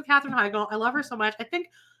obsessed with Katherine Heigl. I love her so much. I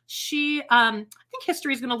think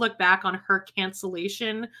history is going to look back on her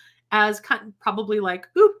cancellation as probably like,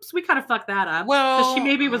 oops, we kind of fucked that up. Well, because she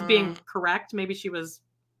maybe was being correct. Maybe she was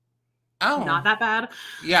not that bad.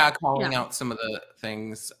 Yeah, calling out some of the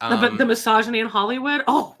things. The misogyny in Hollywood.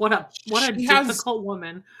 Oh, what a difficult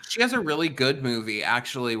woman. She has a really good movie,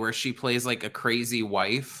 actually, where she plays like a crazy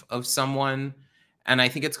wife of someone. And I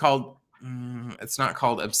think it's called, it's not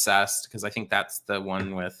called Obsessed, because I think that's the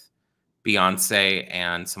one with Beyonce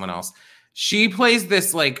and someone else. She plays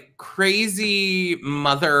this like crazy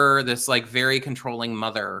mother, this like very controlling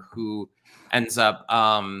mother who ends up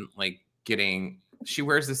like she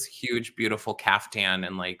wears this huge, beautiful caftan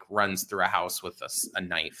and like runs through a house with a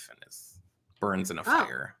knife and burns in a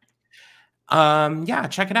fire. Yeah,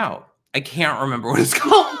 check it out. I can't remember what it's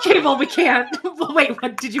called. Okay, well, we can't. Wait,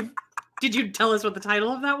 what did you tell us what the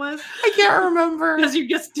title of that was? I can't remember. Because you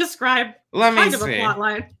just described a plot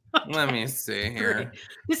line. Okay. Let me see here.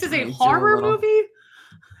 This is a horror movie?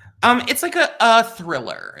 It's like a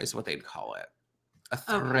thriller is what they'd call it. A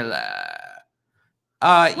thriller.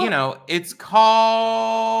 You know, it's called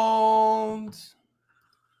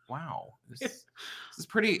wow. This is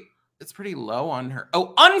pretty low on her.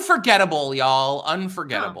 Oh, Unforgettable, y'all.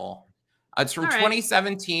 Unforgettable. It's from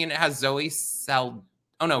 2017. It has Rosario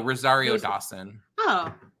Dawson.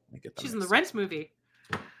 Oh. She's in the Rent movie.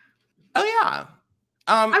 Oh yeah.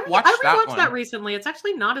 I rewatched that recently. It's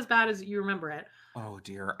actually not as bad as you remember it. Oh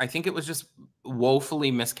dear. I think it was just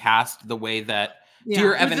woefully miscast the way that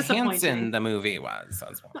Dear Evan Hansen the movie was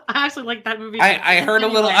as well. I actually like that movie. I heard a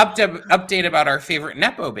little update about our favorite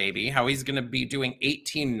Nepo baby, how he's going to be doing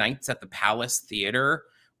 18 Nights at the Palace Theater,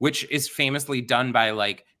 which is famously done by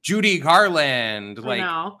like Judy Garland, like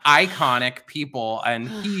iconic people, and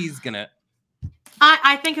he's going to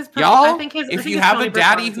I think his if you have a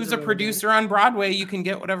daddy who's a producer on Broadway, you can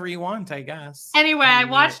get whatever you want, I guess. Anyway, I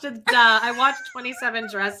watched 27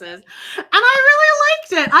 Dresses, and I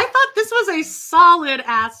really liked it. I thought this was a solid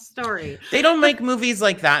ass story. They don't make movies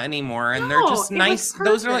like that anymore, and they're just nice.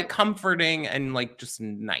 Those are like comforting and like just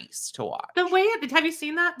nice to watch. The way have you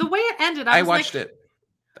seen that? The way it ended, I watched it.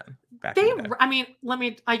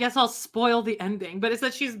 I guess I'll spoil the ending, but it's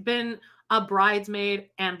that she's been a bridesmaid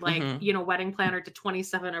and like, wedding planner to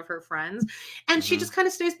 27 of her friends. And she just kind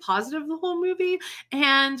of stays positive the whole movie.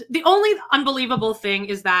 And the only unbelievable thing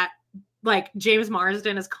is that like James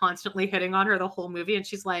Marsden is constantly hitting on her the whole movie. And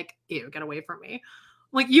she's like, ew, get away from me.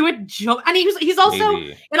 Like you would joke. And he's also,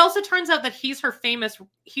 it also turns out that he's her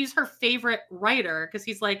favorite writer. Cause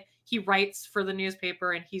he's like, he writes for the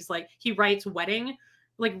newspaper and he writes wedding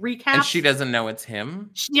like recaps. And she doesn't know it's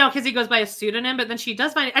him? Because he goes by a pseudonym, but then she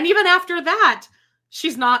does find it. And even after that,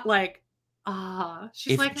 she's not like,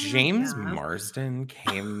 she's like, James Marsden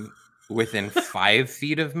came within 5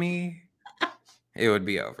 feet of me, it would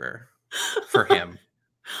be over for him.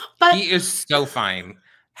 But he is so fine.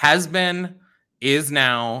 Has been, is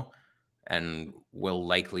now, and will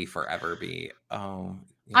likely forever be. Oh,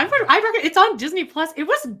 I reckon it's on Disney Plus. It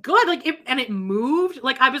was good. Like it moved.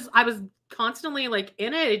 Like I was constantly like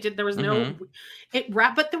in it. There was no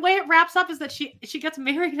but the way it wraps up is that she gets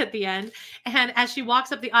married at the end, and as she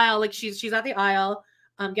walks up the aisle, like she's at the aisle,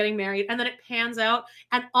 getting married, and then it pans out,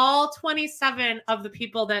 and all 27 of the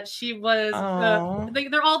people that she was,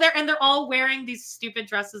 they're all there, and they're all wearing these stupid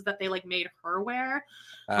dresses that they like made her wear.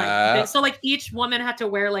 So like each woman had to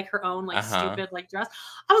wear like her own like stupid like dress.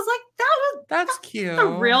 I was like, that's cute. A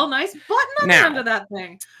real nice button on the end of that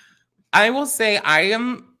thing. I will say I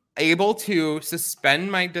am able to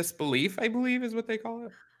suspend my disbelief, I believe is what they call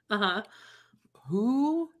it.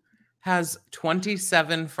 Who has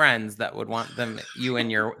 27 friends that would want you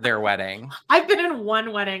in their wedding? I've been in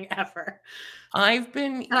one wedding ever. I've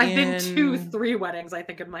been 2-3 weddings, I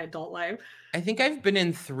think, in my adult life. I think I've been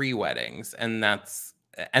in 3 weddings, and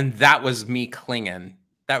that was me clinging.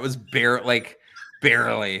 That was barely.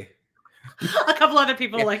 A couple other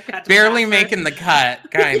people like that. Barely making the cut,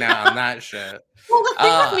 kind of on that shit. Well, the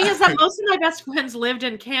thing with me is that most of my best friends lived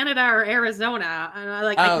in Canada or Arizona, and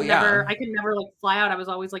I could never like fly out. I was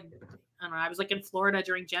always like, I don't know. I was like in Florida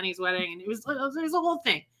during Jenny's wedding, and it was a whole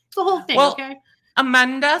thing. It's a whole thing. Well, okay,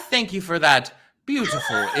 Amanda, thank you for that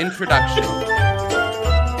beautiful introduction.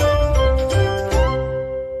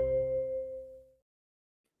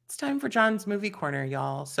 It's time for John's Movie Corner,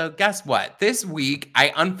 y'all. So guess what? This week,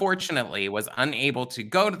 I unfortunately was unable to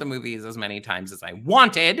go to the movies as many times as I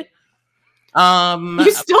wanted.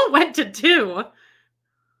 You still went to 2,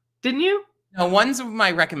 didn't you? No, one's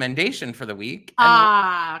my recommendation for the week.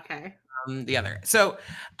 Okay. The other. So,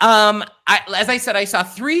 as I said, I saw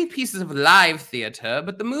 3 pieces of live theater,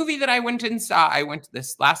 but the movie that I went to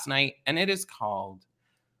this last night, and it is called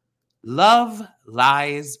Love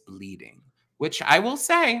Lies Bleeding, which I will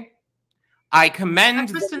say, I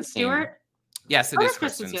commend. Kristen Stewart? Yes, it is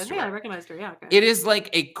Kristen Stewart. Yeah, I recognized her. Yeah, okay. It is like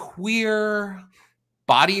a queer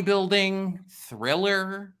bodybuilding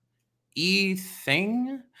thriller-y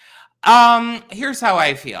thing. Here's how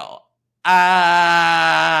I feel.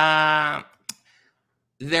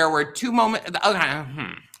 There were 2 moments.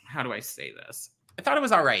 How do I say this? I thought it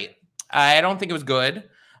was all right. I don't think it was good.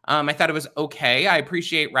 I thought it was okay. I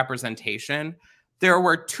appreciate representation. There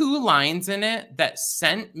were 2 lines in it that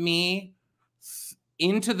sent me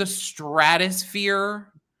into the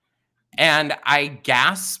stratosphere, and I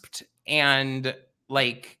gasped and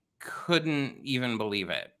like couldn't even believe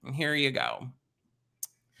it. Here you go.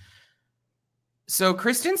 So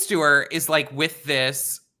Kristen Stewart is like with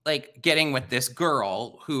this, like getting with this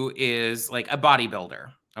girl who is like a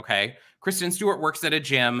bodybuilder. Okay. Kristen Stewart works at a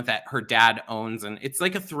gym that her dad owns, and it's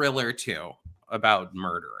like a thriller too about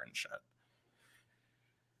murder and shit.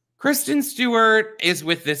 Kristen Stewart is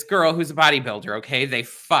with this girl who's a bodybuilder. Okay. They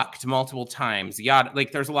fucked multiple times.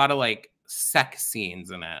 Like there's a lot of like sex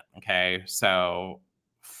scenes in it. Okay. So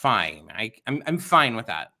fine. I'm fine with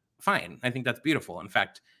that. Fine. I think that's beautiful. In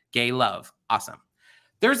fact, gay love. Awesome.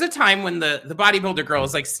 There's a time when the bodybuilder girl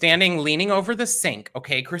is like standing, leaning over the sink.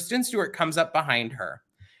 Okay. Kristen Stewart comes up behind her.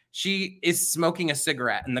 She is smoking a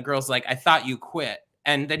cigarette, and the girl's like, I thought you quit.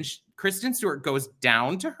 And then Kristen Stewart goes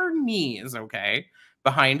down to her knees. Okay.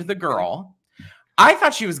 Behind the girl. I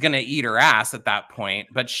thought she was going to eat her ass at that point,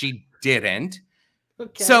 but she didn't.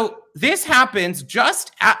 Okay. So this happens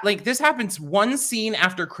this happens one scene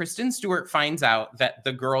after Kristen Stewart finds out that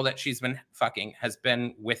the girl that she's been fucking has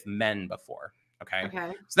been with men before. Okay.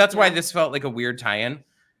 So that's why this felt like a weird tie-in.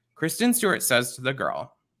 Kristen Stewart says to the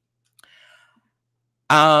girl,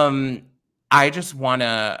 I just want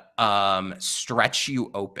to stretch you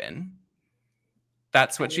open.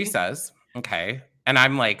 That's what she says. Okay. And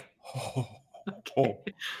I'm like,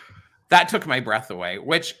 that took my breath away,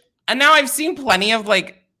 and now I've seen plenty of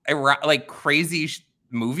like crazy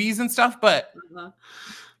movies and stuff, but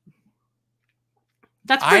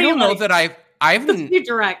that's pretty, I don't know that I've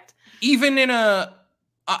direct. Even in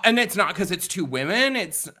and it's not because it's 2 women.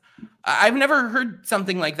 I've never heard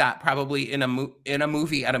something like that probably in a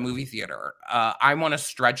movie at a movie theater. I want to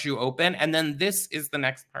stretch you open. And then this is the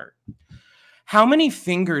next part. How many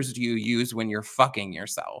fingers do you use when you're fucking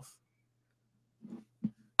yourself?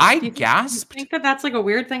 I gasped. You think that that's like a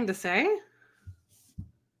weird thing to say?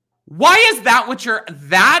 Why is that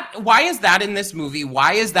why is that in this movie?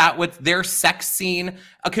 Why is that what their sex scene,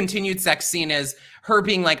 a continued sex scene is her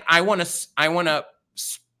being like, I want to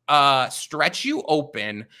stretch you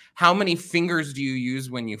open. How many fingers do you use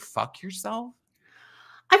when you fuck yourself?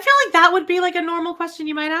 I feel like that would be like a normal question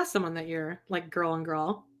you might ask someone that you're like girl and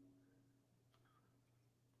girl.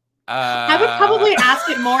 I would probably ask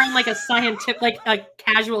it more in like a scientific, like a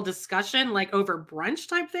casual discussion, like over brunch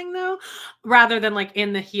type thing though, rather than like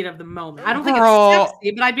in the heat of the moment. I don't think it's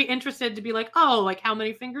sexy, but I'd be interested to be like, oh, like how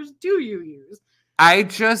many fingers do you use?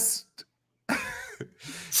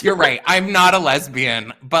 You're right. I'm not a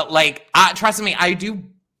lesbian, but like, trust me, I do.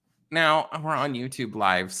 Now we're on YouTube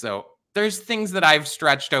Live, so There's things that I've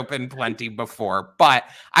stretched open plenty before, but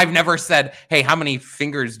I've never said, hey, how many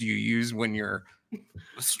fingers do you use when you're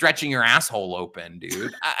stretching your asshole open,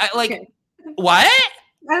 dude? I like, Okay. what?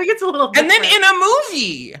 I think it's a little different. And then in a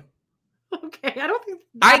movie. Okay, I don't think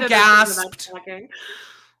I gasped.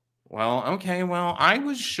 Well, okay, well, I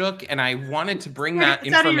was shook and I wanted to bring that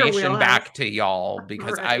information back to y'all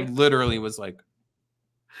because I literally was like,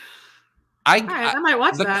 I might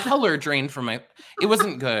watch the that. color drained from my. It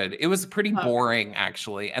wasn't good. It was pretty boring,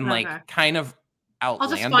 actually, and like kind of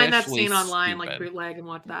outlandishly. I'll just find that scene online, stupid. like bootleg, and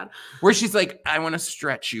watch that. Where she's like, "I want to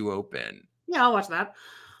stretch you open." Yeah, I'll watch that.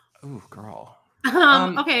 Oh, girl.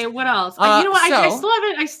 Okay, what else? You know what?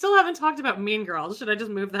 I still haven't talked about Mean Girls. Should I just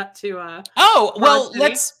move that to? Oh well,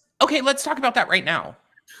 let's talk about that right now.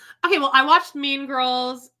 Okay, well, I watched Mean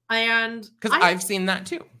Girls, and because I've seen that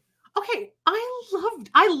too. Okay,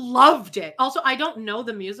 I loved it. Also, I don't know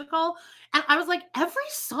the musical, and I was like, every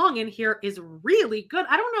song in here is really good.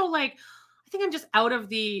 I don't know, like, I think I'm just out of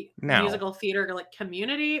the musical theater like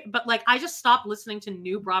community, but like, I just stopped listening to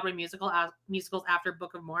new Broadway musicals after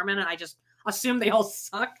Book of Mormon, and I just assumed they all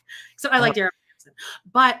suck. Except I like Derek Hansen,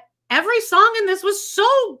 but every song in this was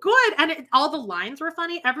so good, and all the lines were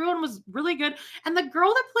funny. Everyone was really good, and the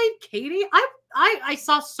girl that played Katie, I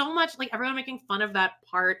saw so much like everyone making fun of that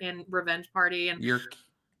part in Revenge Party, and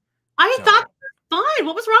I thought fine.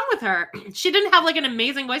 What was wrong with her? She didn't have like an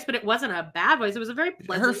amazing voice, but it wasn't a bad voice. It was a very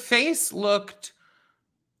pleasant. Her face looked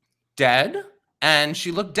dead, and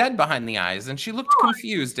she looked dead behind the eyes, and she looked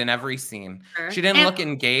confused in every scene. She didn't look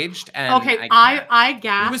engaged. And I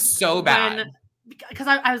gasped. It was so bad because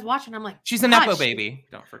I was watching. I'm like, she's a nepo baby.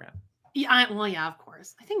 Don't forget. Yeah, yeah, of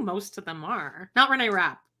course. I think most of them are. Not Renee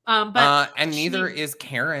Rapp. But and neither is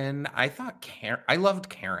Karen. I loved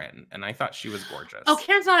Karen, and I thought she was gorgeous. Oh,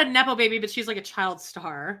 Karen's not a nepo baby, but she's like a child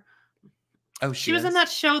star. Oh, she was in that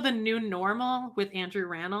show, The New Normal, with Andrew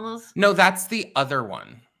Rannells. No, that's the other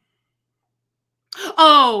one.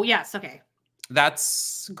 Oh, yes. Okay.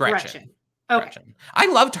 That's Gretchen. Okay. Gretchen. I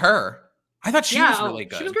loved her. I thought she was really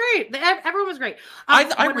good. She was great. Everyone was great.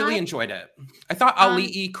 I really enjoyed it. I thought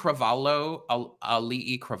Alii Cravalho,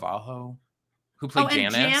 who played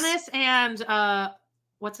Janice. Janice and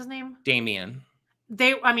what's his name? Damien.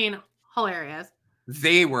 Hilarious.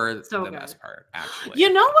 They were the best part, actually.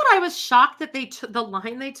 You know what? I was shocked that the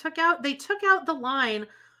line they took out. They took out the line,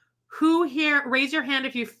 "Who here? Raise your hand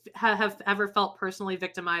if you have ever felt personally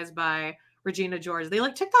victimized by Regina George." They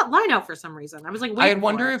like took that line out for some reason. I was like, I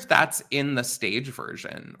wonder if that's in the stage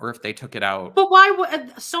version or if they took it out. But why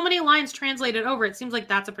would so many lines translated over? It seems like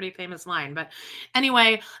that's a pretty famous line. But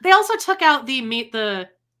anyway, they also took out the Meet the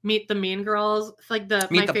Mean Girls, like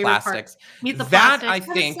Meet the Plastics. Meet the Plastics. That Plastics.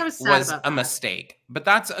 I think was a mistake. But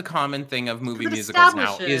that's a common thing of movie musicals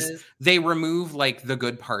now is they remove like the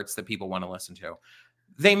good parts that people want to listen to.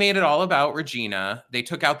 They made it all about Regina. They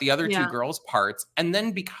took out the other two girls' parts. And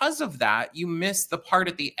then because of that, you miss the part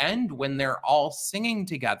at the end when they're all singing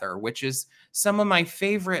together, which is some of my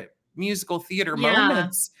favorite musical theater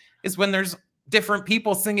moments, is when there's different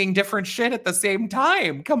people singing different shit at the same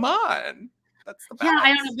time. Come on. That's the best. Yeah,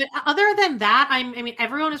 I don't know. But other than that, I mean,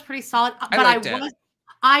 everyone is pretty solid. But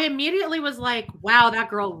I immediately was like, wow,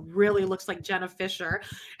 that girl really looks like Jenna Fisher.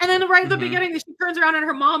 And then right at the beginning, she turns around and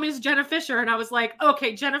her mom is Jenna Fisher. And I was like,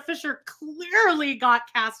 okay, Jenna Fisher clearly got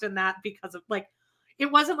cast in that because of like, it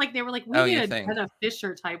wasn't like they were like, we need a Jenna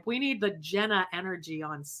Fisher type. We need the Jenna energy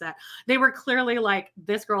on set. They were clearly like,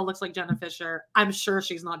 this girl looks like Jenna Fisher. I'm sure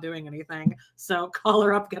she's not doing anything. So call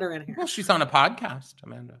her up, get her in here. Well, she's on a podcast,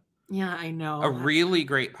 Amanda. Yeah, I know. A really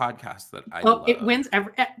great podcast that I love. It wins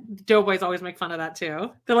Doughboys always make fun of that too.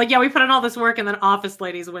 They're like, yeah, we put in all this work and then Office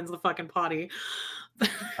Ladies wins the fucking potty.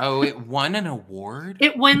 Oh, it won an award?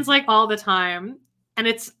 It wins like all the time. And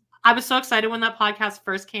I was so excited when that podcast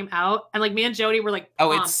first came out. And like me and Jody were like,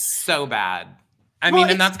 oh, it's so bad. I mean,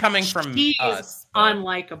 and that's coming from us.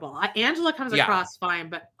 Unlikable. Angela comes across fine,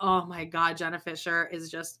 but oh my God, Jenna Fisher is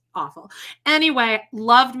just awful. Anyway,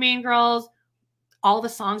 loved Mean Girls. All the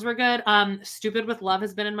songs were good. Stupid with Love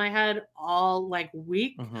has been in my head all like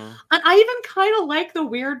week. And I even kind of like the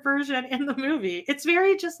weird version in the movie. It's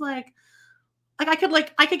very just like I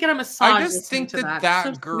could get a massage. I just think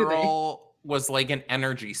that girl was like an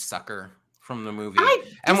energy sucker from the movie.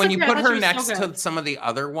 And when you put her next to some of the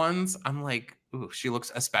other ones, I'm like, ooh, she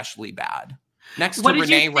looks especially bad. Next to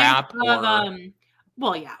Renee Rapp.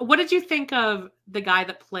 Well, yeah. What did you think of the guy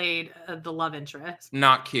that played the love interest?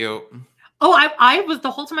 Not cute. Oh, I was the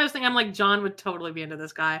whole time I was thinking, I'm like, John would totally be into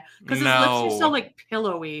this guy because his lips are so like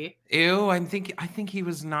pillowy. Ew, I think he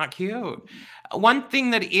was not cute. One thing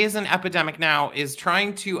that is an epidemic now is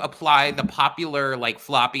trying to apply the popular like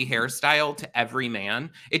floppy hairstyle to every man.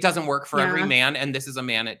 It doesn't work for every man, and this is a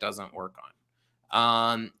man it doesn't work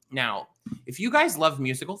on. Now, if you guys love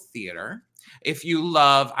musical theater, if you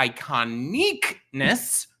love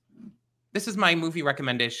iconicness, this is my movie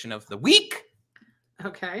recommendation of the week.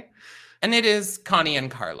 Okay. And it is Connie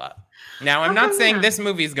and Carla. Now, I'm not saying this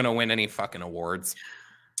movie is going to win any fucking awards,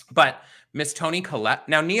 but Miss Toni Collette.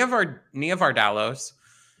 Now, Nia Vardalos,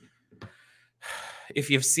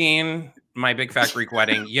 if you've seen My Big Fat Greek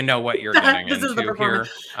Wedding, you know what you're getting into here.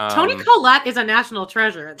 Toni Collette is a national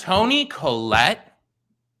treasure. Toni Collette,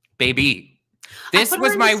 baby. This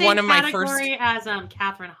was one of my first. As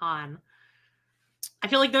Catherine Hahn. I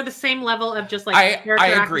feel like they're the same level of just like character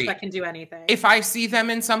actors that can do anything. If I see them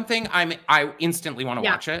in something, I instantly want to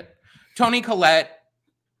watch it. Toni Collette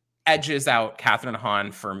edges out Catherine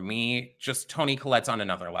Hahn for me. Just Toni Collette's on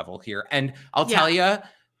another level here. And I'll tell you,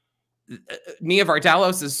 Nia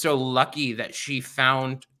Vardalos is so lucky that she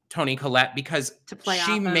found Toni Collette because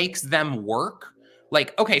she makes them work.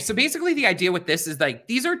 Like, okay, so basically the idea with this is like,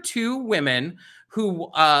 these are two women who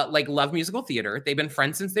like love musical theater. They've been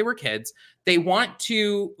friends since they were kids. They want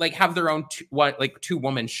to like have their own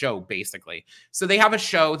two-woman show, basically. So they have a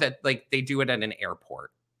show that like they do it at an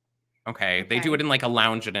airport. Okay. They do it in like a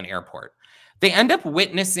lounge at an airport. They end up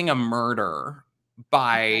witnessing a murder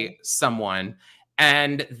by someone,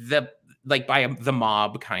 and by the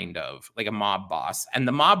mob, kind of like a mob boss. And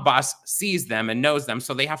the mob boss sees them and knows them,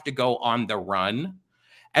 so they have to go on the run.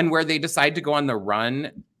 And where they decide to go on the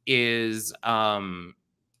run is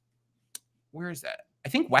where is that? I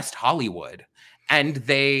think West Hollywood. And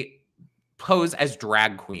they pose as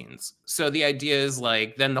drag queens. So the idea is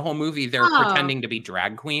like, then the whole movie they're pretending to be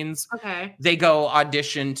drag queens. Okay. They go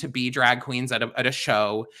audition to be drag queens at a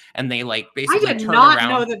show, and they like basically I did not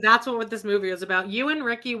know that that's what this movie was about. You and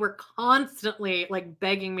Ricky were constantly like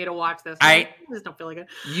begging me to watch this. I just don't feel like it.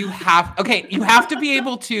 You have to be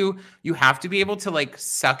able to like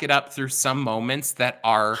suck it up through some moments that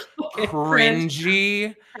are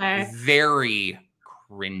cringy, very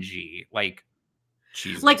cringy, like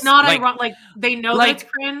Jesus. Like not ironic, like they know that it's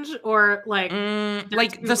cringe, or like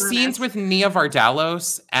the scenes with Nia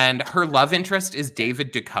Vardalos and her love interest is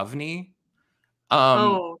David Duchovny.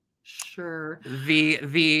 Oh, sure.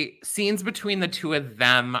 The scenes between the two of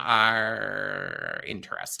them are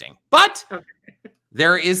interesting, but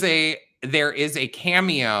there is a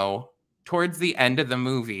cameo towards the end of the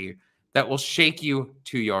movie that will shake you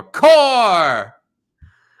to your core.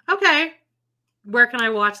 Okay, where can I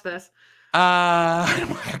watch this? I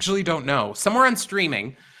actually don't know. Somewhere on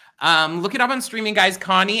streaming. Look it up on streaming, guys.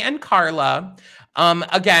 Connie and Carla.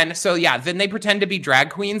 Again, so yeah, then they pretend to be drag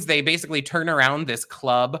queens. They basically turn around this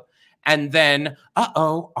club, and then,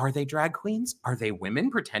 are they drag queens? Are they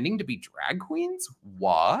women pretending to be drag queens?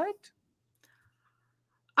 What?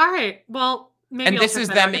 All right. Well, maybe and this is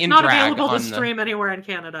them in not drag. Available to stream anywhere in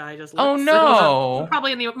Canada. I just oh no,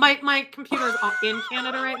 probably in the my computer's in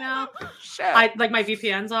Canada right now. Shit. I like my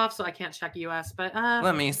VPN's off, so I can't check US. But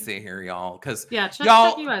let me see here, y'all, because y'all check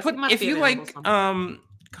US. If you like,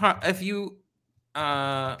 if you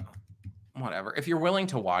whatever, if you're willing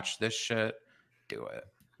to watch this shit, do it.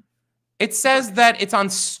 It says that it's on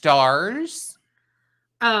Stars.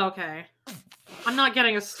 Oh, okay. I'm not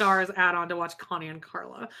getting a Stars add-on to watch Connie and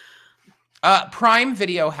Carla. Prime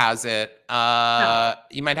Video has it.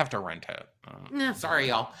 You might have to rent it. Sorry,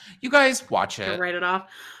 y'all. You guys watch it. Write it off.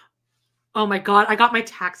 Oh my God, I got my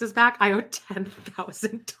taxes back. I owe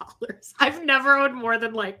 $10,000. I've never owed more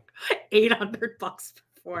than like $800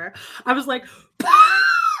 before. I was like,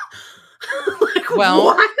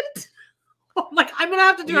 what? I'm like, I'm gonna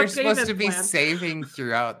have to do. You're supposed to be saving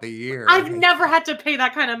throughout the year. I've never had to pay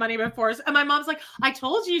that kind of money before. And my mom's like, I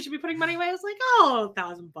told you should be putting money away. I was like, oh,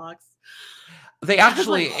 $1,000. They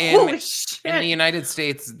actually in the United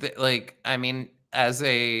States, like, I mean, as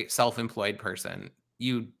a self-employed person,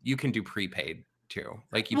 you can do prepaid too.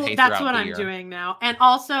 Like you pay throughout the year. That's what I'm doing now. And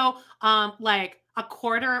also, like a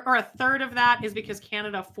quarter or a third of that is because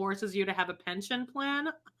Canada forces you to have a pension plan.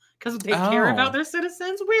 Because they care about their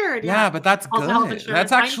citizens. Weird. Yeah, but that's good.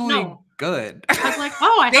 That's actually good. I was like,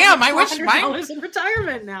 oh, I wish mine in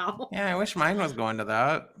retirement now. Yeah, I wish mine was going to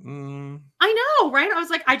that. I know, right? I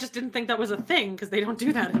was like, I just didn't think that was a thing because they don't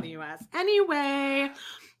do that in the US. Anyway,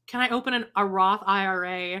 can I open a Roth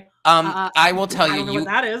IRA? I will tell I don't know what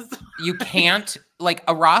that is. You can't, like,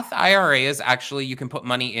 a Roth IRA is actually, you can put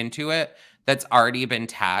money into it that's already been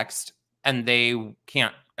taxed, and they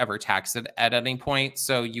can't ever taxed at any point.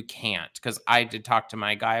 So you can't, because I did talk to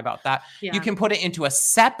my guy about that. Yeah. You can put it into a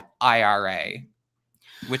SEP IRA,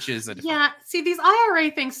 which is a different... See, these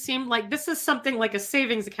IRA things seem like this is something like a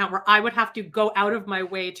savings account where I would have to go out of my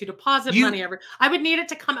way to deposit money every. I would need it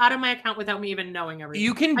to come out of my account without me even knowing everything.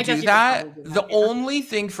 You can do that. The only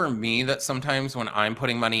thing for me that sometimes when I'm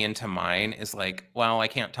putting money into mine is like, well, I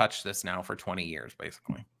can't touch this now for 20 years,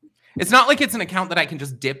 basically. It's not like it's an account that I can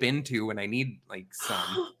just dip into when I need like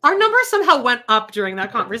some. Our numbers somehow went up during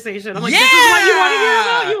that conversation. I'm like, this is what you want to hear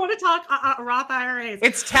about? You want to talk Roth IRAs?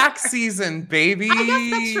 It's tax season, baby. I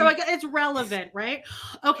guess that's true. It's relevant, right?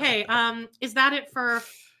 Okay. Is that it for?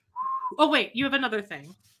 Oh wait, you have another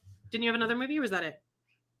thing. Didn't you have another movie, or was that it?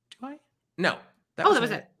 Do I? No. That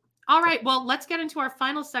was it. All right. Well, let's get into our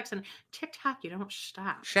final section. TikTok, you don't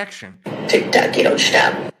stop. Section. TikTok, you don't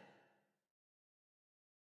stop.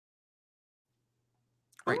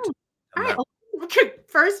 Right. All right. Okay.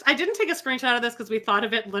 First, I didn't take a screenshot of this because we thought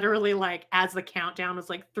of it literally like as the countdown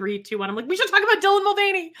was like 3, 2, 1. I'm like, we should talk about Dylan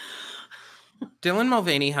Mulvaney. Dylan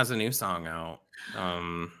Mulvaney has a new song out.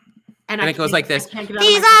 And it goes like this. These are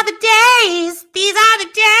the days. These are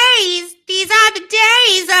the days. These are the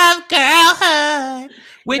days of girlhood.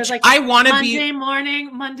 Which like, I want to be.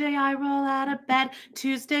 Monday I roll out of bed.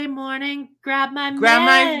 Tuesday morning, grab my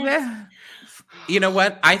meds. You know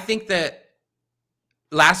what? I think that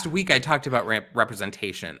last week I talked about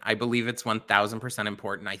representation. I believe it's 1000%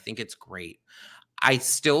 important. I think it's great. I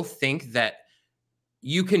still think that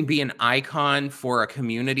you can be an icon for a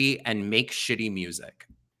community and make shitty music.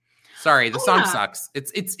 Sorry, the song sucks.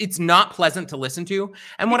 It's not pleasant to listen to.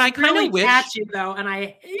 And what I kind of wish, catchy though, and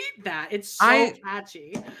I hate that. It's so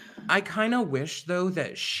catchy. I kind of wish though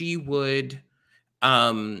that she would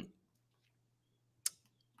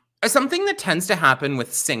something that tends to happen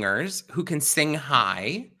with singers who can sing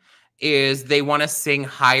high is they want to sing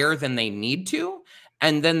higher than they need to.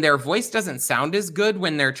 And then their voice doesn't sound as good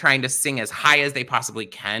when they're trying to sing as high as they possibly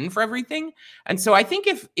can for everything. And so I think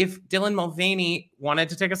if Dylan Mulvaney wanted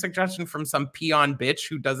to take a suggestion from some peon bitch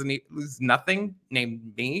who lose nothing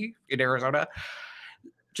named me in Arizona,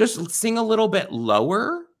 just sing a little bit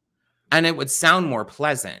lower and it would sound more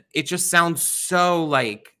pleasant. It just sounds so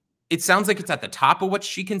like, it sounds like it's at the top of what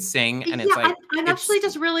she can sing. And it's like, I'm actually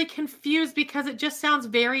just really confused because it just sounds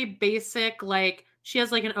very basic. Like she has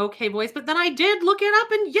like an okay voice, but then I did look it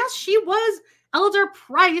up and yes, she was Elder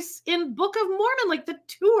Price in Book of Mormon, like the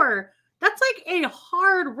tour. That's like a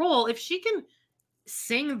hard role. If she can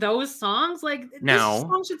sing those songs, like now, this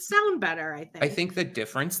song should sound better, I think. I think the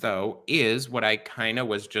difference though is what I kind of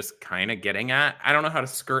was just kind of getting at. I don't know how to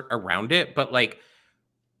skirt around it, but like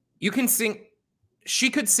you can sing.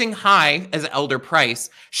 She could sing high as Elder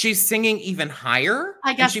Price. She's singing even higher.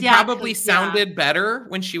 I guess she probably sounded better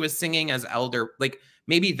when she was singing as Elder. Like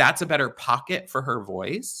maybe that's a better pocket for her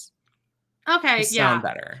voice. Okay, sound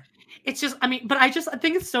better. It's just, I mean, but I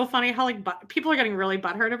think it's so funny how like people are getting really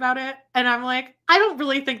butthurt about it, and I'm like, I don't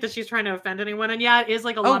really think that she's trying to offend anyone. And yeah, it is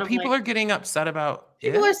like a lot of people are getting upset about.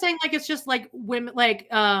 People are saying like it's just like women, like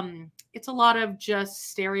it's a lot of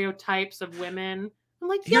just stereotypes of women. I'm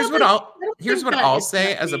like, here's what I'll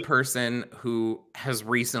say as a person who has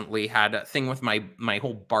recently had a thing with my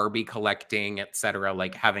whole Barbie collecting, etc.,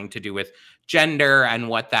 like having to do with gender and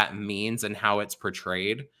what that means and how it's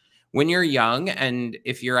portrayed. When you're young, and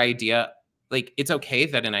if your idea, like, it's okay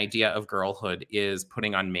that an idea of girlhood is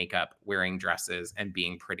putting on makeup, wearing dresses, and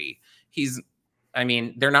being pretty.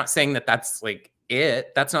 They're not saying that that's like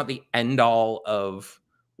it. That's not the end all of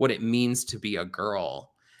what it means to be a girl.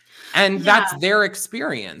 And that's their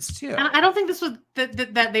experience too. And I don't think this was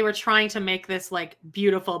that they were trying to make this like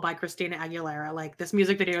beautiful by Christina Aguilera. Like this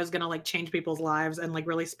music video is going to like change people's lives and like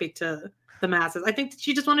really speak to the masses. I think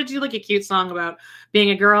she just wanted to do like a cute song about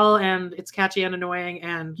being a girl, and it's catchy and annoying.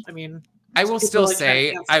 And I mean, I will still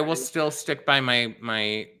say, I will still stick by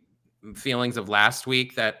my feelings of last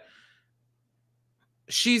week that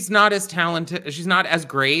she's not as talented. She's not as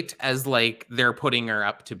great as like they're putting her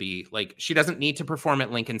up to be. Like she doesn't need to perform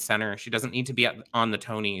at Lincoln Center. She doesn't need to be on the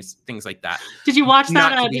Tonys, things like that. Did you watch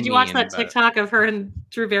that? Did you watch that TikTok of her and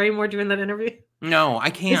Drew Barrymore doing that interview? No, I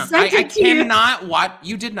can't. I cannot watch.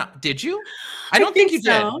 You did not. Did you? I don't think you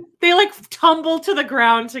did. They like tumble to the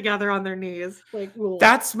ground together on their knees. Like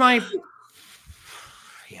that's my.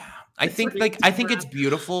 Yeah, I think it's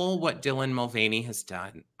beautiful what Dylan Mulvaney has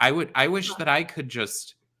done. I wish that I could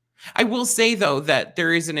just. I will say though that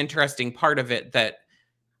there is an interesting part of it that,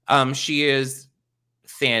 she is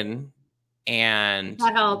thin and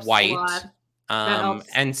that helps white, a lot. That helps.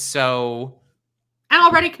 And so. And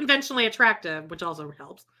already conventionally attractive, which also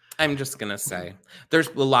helps. I'm just gonna say there's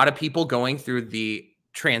a lot of people going through the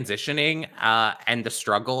transitioning and the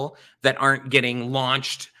struggle that aren't getting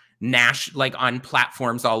launched like on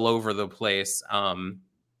platforms all over the place.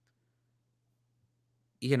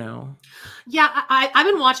 You know? Yeah, I've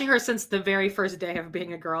been watching her since the very first day of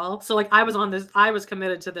being a girl. So like I was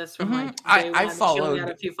committed to this from like day one. I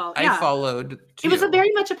followed. I followed too. It was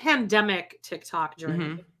very much a pandemic TikTok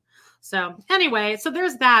journey. So anyway, so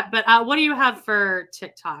there's that. But what do you have for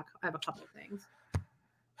TikTok? I have a couple of things.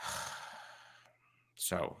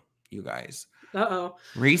 So you guys.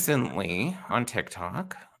 Recently on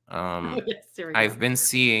TikTok, I've been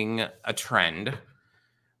seeing a trend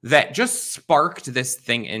that just sparked this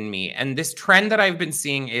thing in me. And this trend that I've been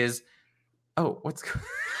seeing is, that's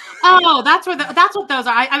what those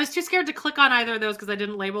are. I was too scared to click on either of those because I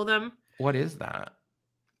didn't label them. What is that?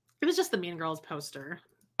 It was just the Mean Girls poster.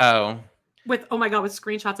 Oh. With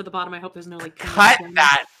screenshots at the bottom. I hope there's no like. Cut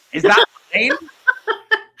that. Is that mine?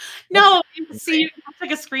 No, see, it's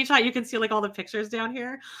like a screenshot. You can see like all the pictures down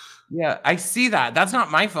here. Yeah, I see that. That's not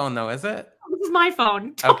my phone though, is it? This is my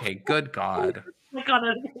phone. Okay, good God. Click on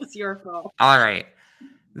it. It's your phone. All right.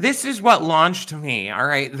 This is what launched me. All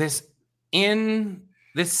right. This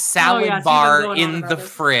salad bar in the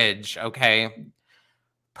fridge. Okay.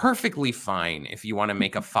 Perfectly fine if you want to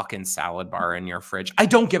make a fucking salad bar in your fridge. I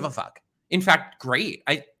don't give a fuck. In fact, great.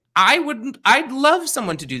 I'd love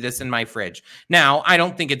someone to do this in my fridge. Now, I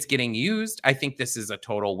don't think it's getting used. I think this is a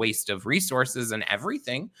total waste of resources and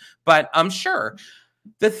everything, but I'm sure.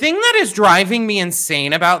 The thing that is driving me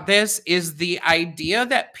insane about this is the idea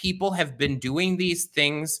that people have been doing these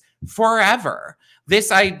things forever. This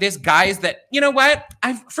guy's that, you know what?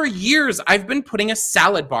 For years, I've been putting a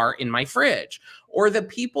salad bar in my fridge. Or the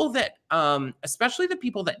people that, especially the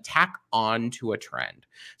people that tack on to a trend.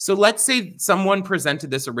 So let's say someone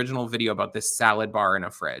presented this original video about this salad bar in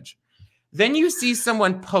a fridge. Then you see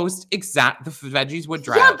someone post the veggies would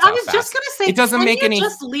dry out. Yeah, I was just gonna say, it doesn't make any.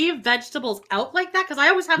 Just leave vegetables out like that because I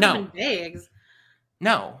always have them in bags.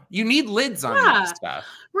 No, you need lids on that stuff,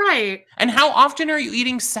 right? And how often are you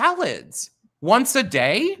eating salads? Once a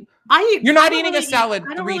day? You're not eating a salad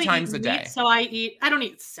 3 times a day. So I don't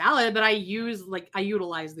eat salad, but I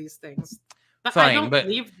utilize these things. But fine, I don't but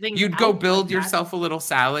leave things you'd go build yourself a little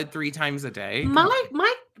salad 3 times a day.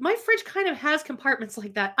 My fridge kind of has compartments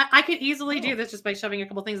like that. I could easily do this just by shoving a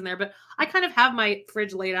couple things in there, but I kind of have my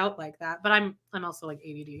fridge laid out like that. But I'm also like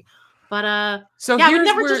ADD. But so yeah, I would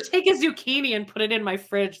never just take a zucchini and put it in my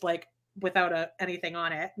fridge like without anything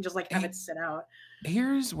on it and just like have it sit out.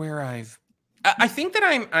 Here's where I think that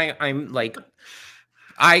I'm like,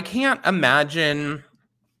 I can't imagine,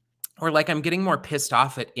 or like I'm getting more pissed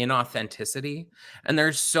off at inauthenticity. And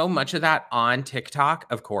there's so much of that on TikTok,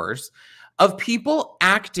 of course, of people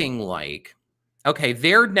acting like, okay,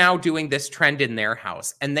 they're now doing this trend in their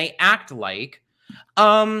house and they act like,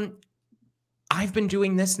 I've been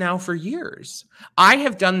doing this now for years. I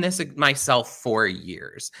have done this myself for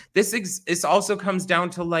years. This also comes down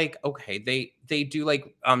to like, okay, they do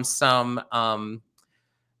like some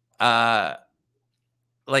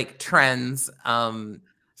like trends.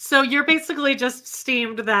 So you're basically just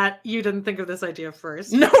steamed that you didn't think of this idea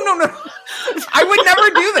first. No. I would never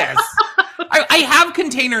do this. I have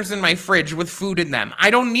containers in my fridge with food in them.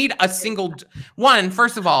 I don't need a single one.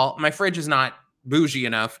 First of all, my fridge is not bougie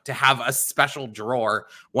enough to have a special drawer,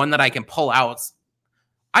 one that I can pull out.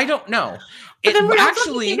 I don't know. But then we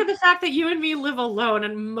actually think of the fact that you and me live alone,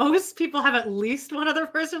 and most people have at least one other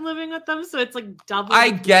person living with them, so it's like double. I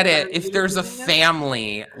get it. If there's a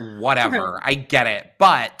family, whatever, I get it.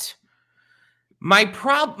 But my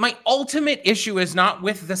ultimate issue is not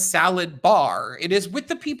with the salad bar. It is with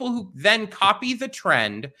the people who then copy the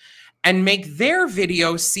trend and make their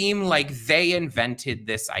video seem like they invented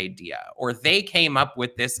this idea or they came up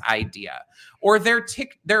with this idea, or they're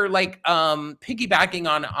like piggybacking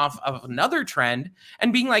off of another trend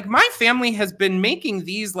and being like, my family has been making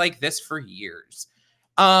these like this for years.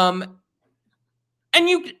 And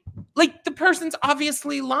you like, the person's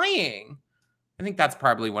obviously lying. I think that's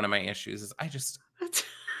probably one of my issues is I just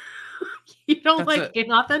you don't like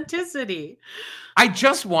inauthenticity. I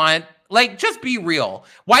just want, like, just be real.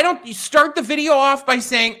 Why don't you start the video off by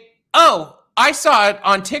saying, oh, I saw it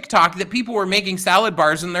on TikTok that people were making salad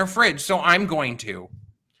bars in their fridge, so I'm going to.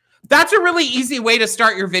 That's a really easy way to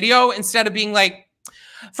start your video instead of being like,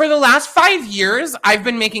 for the last 5 years, I've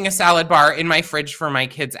been making a salad bar in my fridge for my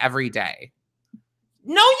kids every day.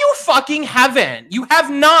 No, you fucking haven't. You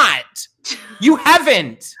have not. You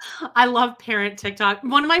haven't. I love parent TikTok.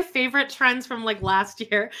 One of my favorite trends from like last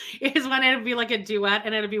year is when it'd be like a duet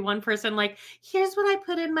and it'd be one person like, here's what I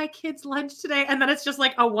put in my kid's lunch today. And then it's just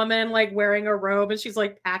like a woman like wearing a robe and she's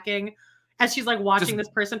like packing. as she's like watching this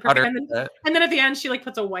person prepare, and then at the end she like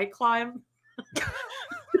puts a white claw.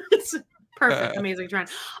 It's perfect, amazing trend.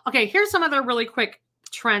 Okay, here's some other really quick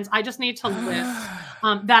trends I just need to list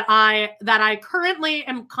that I currently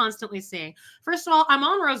am constantly seeing. First of all, I'm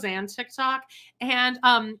on Roseanne TikTok, and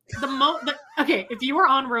okay, if you are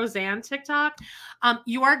on Roseanne TikTok,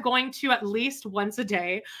 you are going to at least once a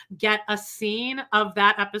day get a scene of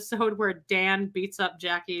that episode where Dan beats up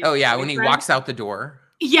Jackie. Oh yeah, when he walks out the door.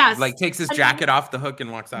 Yes. Like takes his jacket off the hook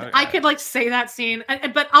and walks out. I could like say that scene,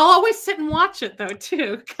 but I'll always sit and watch it though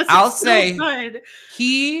too. I'll say so good.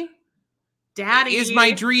 He Daddy is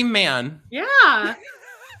my dream man. Yeah.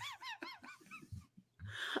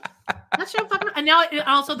 That's so fucking. And now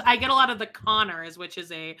also I get a lot of the Connors, which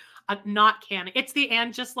is a not canon. It's the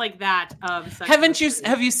and just like that.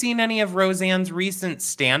 Have you seen any of Roseanne's recent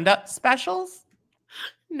stand-up specials?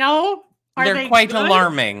 No. They're quite good?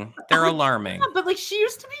 Alarming. They're alarming. Yeah, but like she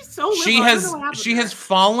used to be so. She has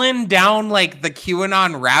fallen down like the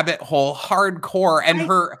QAnon rabbit hole hardcore, and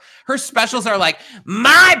her specials are like,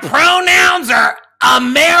 my pronouns are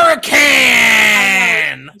American,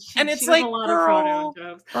 and it's like,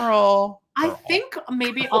 girl. I think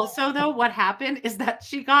maybe also though what happened is that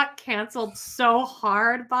she got canceled so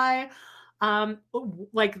hard by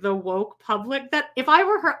like the woke public that if I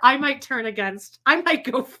were her, I might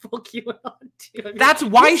go full QAnon too. I mean, that's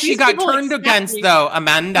why she got turned against though,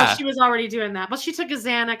 Amanda. Well, she was already doing that. But she took a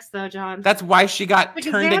Xanax though, John. That's why she got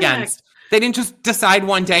turned against. They didn't just decide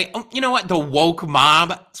one day, oh, you know what, the woke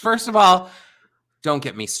mob. First of all, don't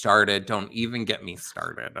get me started. Don't even get me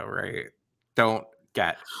started, all right? Don't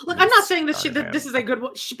get Look, I'm not saying that this is a good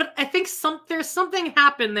one, but I think there's something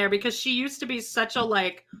happened there because she used to be such a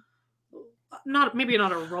like maybe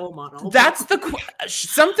not a role model. That's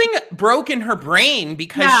something broke in her brain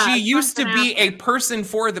because she used to be a person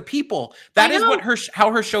for the people. That is what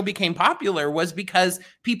how her show became popular, was because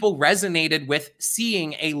people resonated with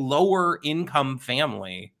seeing a lower income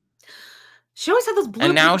family. She always had those blue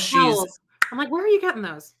and now towels. I'm like, where are you getting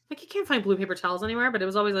those? Like, you can't find blue paper towels anywhere, but it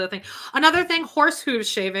was always the other thing. Another thing, horse hoof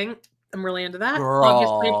shaving. I'm really into that. Girl.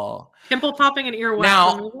 Obviously, pimple popping and earwax.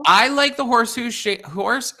 Now, removal. I like the horse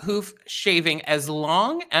hoof shaving as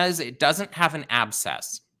long as it doesn't have an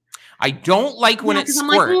abscess. I don't like when it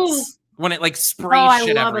squirts, when it like sprays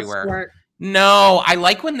shit everywhere. No, I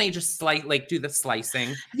like when they just do the slicing.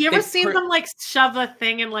 Have you ever seen them like shove a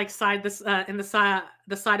thing in like in the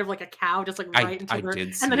side of like a cow, just like right into her,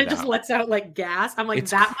 and then it just lets out like gas? I'm like,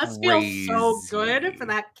 that must feel so good for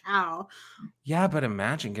that cow. Yeah, but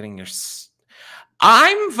imagine getting your.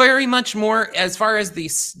 I'm very much more as far as the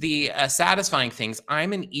satisfying things.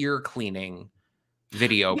 I'm an ear cleaning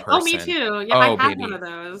video person. Oh, me too. Yeah, I have one of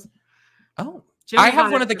those. Oh, Jimmy, I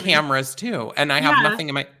have one of the cameras too, and I have nothing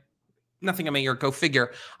in my ear. Go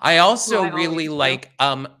figure. I also really like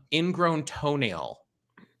ingrown toenail.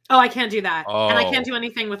 Oh, I can't do that. And I can't do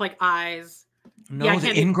anything with like eyes. No,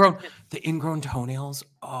 the ingrown toenails.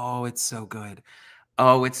 Oh, it's so good.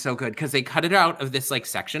 Oh, it's so good because they cut it out of this like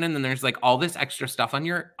section, and then there's like all this extra stuff on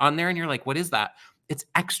there, and you're like, what is that? It's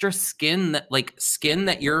extra skin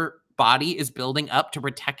that your body is building up to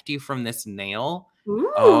protect you from this nail.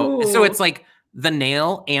 Ooh. Oh, so it's like the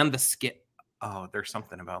nail and the skin. Oh, there's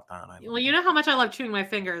something about that. Well, you know how much I love chewing my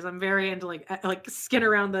fingers. I'm very into like skin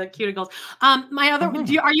around the cuticles. My other,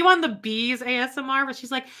 are you on the bees ASMR? But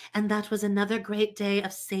she's like, and that was another great day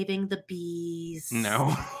of saving the bees.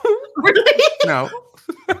 No, really? No,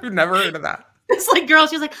 I've never heard of that. It's like, girl,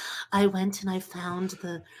 she's like, I went and I found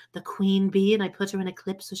the queen bee and I put her in a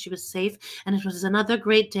clip so she was safe, and it was another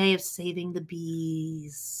great day of saving the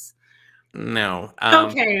bees. No.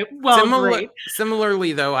 Okay. Well,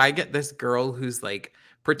 similarly, though, I get this girl who's like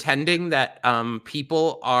pretending that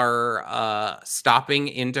people are stopping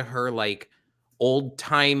into her like old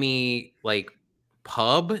timey like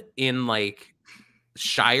pub in like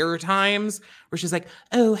Shire times, where she's like,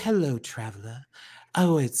 "Oh, hello, traveler.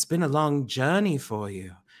 Oh, it's been a long journey for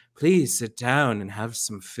you. Please sit down and have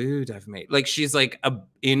some food I've made." Like she's like a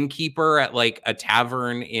innkeeper at like a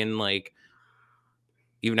tavern in like.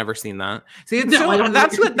 You've never seen that? See, it's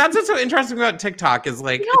that's what's so interesting about TikTok is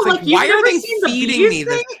like, it's like why are they feeding me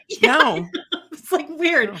this? Yeah. No. It's like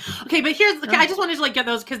weird. Okay, but I just wanted to like get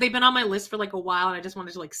those because they've been on my list for like a while, and I just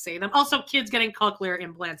wanted to like say them. Also, kids getting cochlear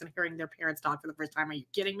implants and hearing their parents talk for the first time. Are you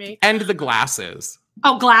kidding me? And the glasses.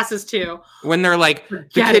 Oh, glasses too. When they're like, the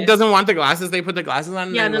kid doesn't want the glasses, they put the glasses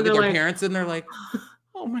on, and they look at their parents, and they're like,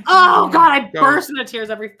 oh my God. Oh God, I burst into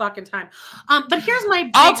tears every fucking time. But here's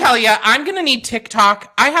my. I'll tell you, I'm gonna need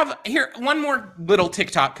TikTok. I have here one more little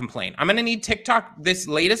TikTok complaint. I'm gonna need TikTok. This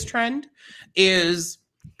latest trend is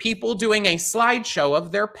people doing a slideshow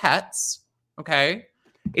of their pets Okay.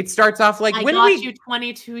 It starts off like I when got we you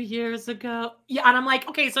 22 years ago. Yeah, and I'm like,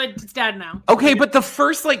 okay, so it's dead now. Okay, but the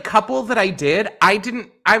first like couple that I did,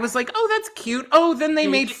 I was like, oh, that's cute. Oh, then they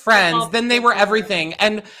made friends. Then they were everything.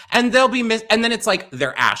 And they'll be and then it's like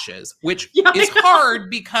their ashes, which is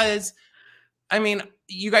hard because I mean,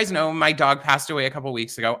 you guys know my dog passed away a couple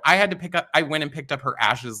weeks ago. I went and picked up her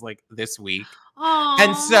ashes like this week. Aww.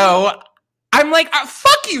 And so I'm like,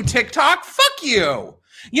 fuck you, TikTok. Fuck you.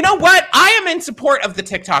 You know what? I am in support of the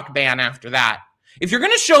TikTok ban after that. If you're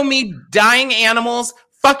going to show me dying animals,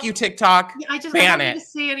 fuck you, TikTok. Yeah, I just ban don't need to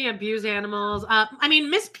see any abused animals. I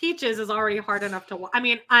mean, Miss Peaches is already hard enough to watch. I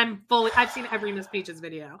mean, I've seen every Miss Peaches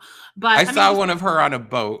video. But I saw one of her on a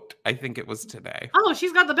boat. I think it was today. Oh,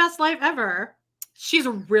 she's got the best life ever. She's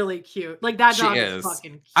really cute. Like that dog is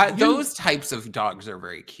fucking cute. Those types of dogs are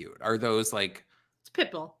very cute. Are those like... It's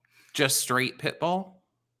pit bull. Just straight pit bull?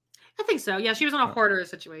 I think so. Yeah, she was in a hoarder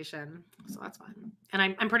situation, so that's fine.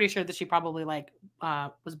 And I'm pretty sure that she probably like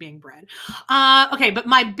was being bred. Okay, but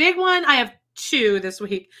my big one, I have two this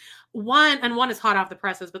week. One is hot off the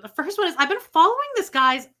presses, but the first one is I've been following this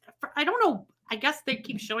guy's. I don't know. I guess they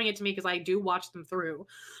keep showing it to me because I do watch them through.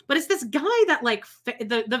 But it's this guy that like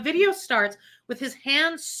the video starts with his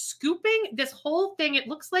hand scooping this whole thing. It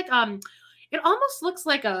looks like it almost looks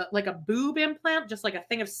like a boob implant, just like a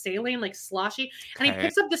thing of saline, like sloshy. And he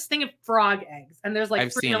picks up this thing of frog eggs, and there's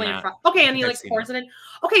like 3 million frogs. Okay, and he like pours it in.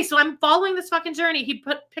 Okay, so I'm following this fucking journey. He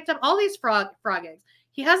picked up all these frog eggs.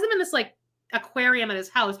 He has them in this like aquarium at his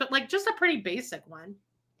house, but like just a pretty basic one.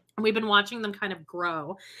 And we've been watching them kind of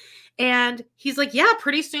grow. And he's like, yeah,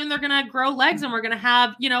 pretty soon they're gonna grow legs, and we're gonna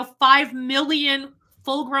have 5 million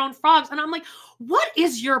full-grown frogs. And I'm like, what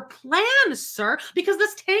is your plan, sir? Because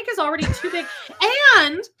this tank is already too big.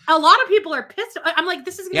 And a lot of people are pissed. I'm like,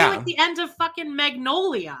 this is gonna be like the end of fucking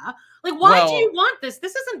Magnolia. Like, why do you want this?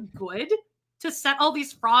 This isn't good to set all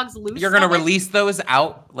these frogs loose. You're gonna release those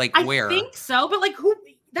out? Like where? I think so, but like who?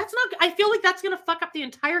 That's not, I feel like that's going to fuck up the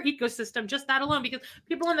entire ecosystem, just that alone, because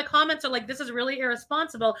people in the comments are like, this is really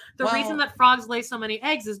irresponsible. The reason that frogs lay so many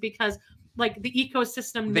eggs is because like the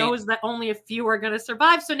ecosystem knows that only a few are going to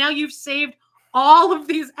survive. So now you've saved all of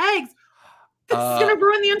these eggs. This is going to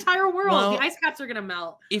ruin the entire world. Well, the ice caps are going to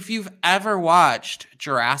melt. If you've ever watched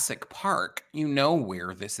Jurassic Park, you know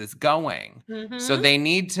where this is going. Mm-hmm. So they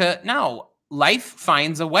need to, no, life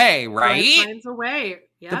finds a way, right? Life finds a way.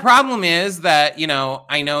 Yeah. The problem is that,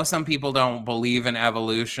 I know some people don't believe in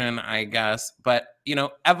evolution, I guess, but,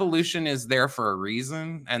 evolution is there for a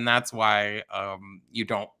reason. And that's why you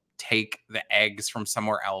don't take the eggs from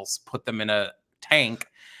somewhere else, put them in a tank,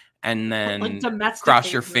 and then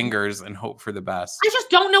cross your fingers and hope for the best. I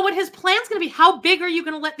just don't know what his plan's going to be. How big are you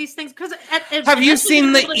going to let these things? Because have you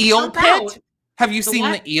seen the eel pit? Have you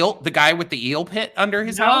seen the guy with the eel pit under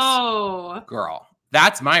his house? Girl.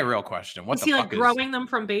 That's my real question. What the fuck is he like growing them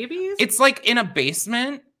from babies? It's like in a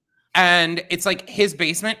basement, and it's like his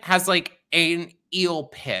basement has like an eel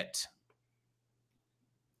pit.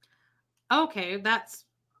 Okay, that's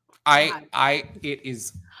it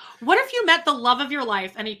is. What if you met the love of your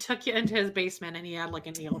life and he took you into his basement and he had like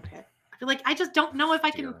an eel pit? I feel like I just don't know if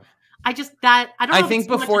I can. I don't know. I think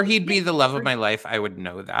before he'd be the love of my life, I would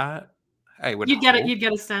know that. I would. You'd get it. You'd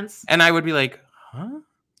get a sense, and I would be like, huh.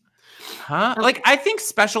 Okay. Like, I think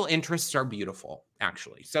special interests are beautiful,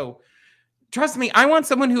 actually. So, trust me, I want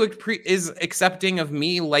someone who is accepting of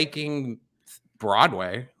me liking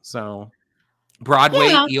Broadway. So,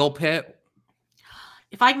 Broadway, eel pit.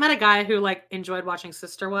 If I met a guy who like enjoyed watching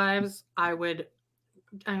Sister Wives, I wouldn't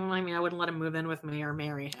let him move in with me or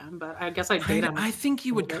marry him, but I guess I'd date him. I think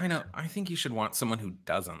you would I think you should want someone who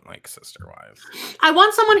doesn't like Sister Wives. I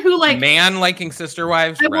want someone who like man liking Sister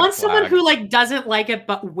Wives. I want someone who like doesn't like it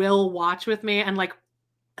but will watch with me, and like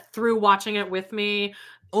through watching it with me.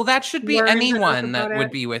 Well, that should be anyone that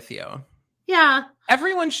would be with you. Yeah.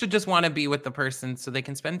 Everyone should just want to be with the person so they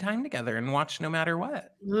can spend time together and watch no matter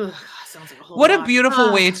what. Ugh, sounds like a whole lot. A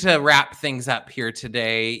beautiful way to wrap things up here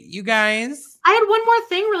today. You guys. I had one more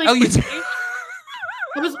thing really quickly.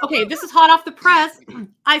 Okay, this is hot off the press.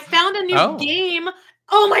 I found a new game.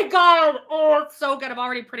 Oh my God. Oh, it's so good. I'm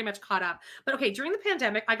already pretty much caught up. But okay, during the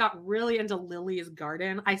pandemic, I got really into Lily's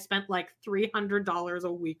Garden. I spent like $300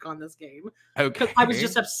 a week on this game. Okay. I was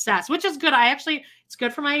just obsessed, which is good. It's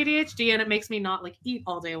good for my ADHD, and it makes me not like eat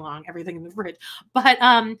all day long, everything in the fridge. But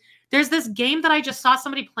there's this game that I just saw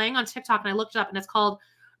somebody playing on TikTok, and I looked it up, and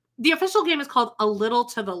the official game is called A Little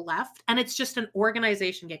to the Left, and it's just an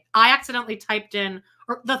organization game. I accidentally typed in,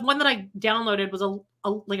 or the one that I downloaded was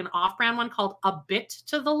like an off-brand one called A Bit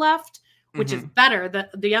to the Left, which is better.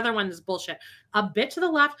 The other one is bullshit. A bit to the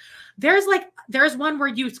left, there's one where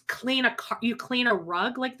you clean a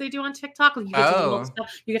rug like they do on TikTok. Like you get to little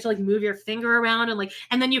stuff, you get to like move your finger around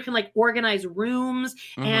and then you can like organize rooms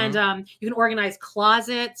and you can organize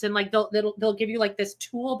closets and like they'll give you like this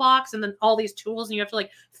toolbox and then all these tools and you have to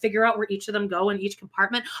like figure out where each of them go in each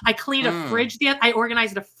compartment. I cleaned a fridge I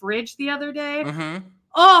organized a fridge the other day.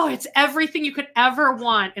 Oh, it's everything you could ever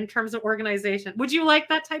want in terms of organization. Would you like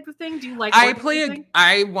that type of thing? Do you like?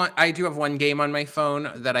 I do have one game on my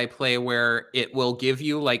phone that I play where it will give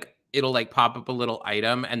you like it'll like pop up a little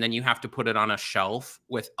item and then you have to put it on a shelf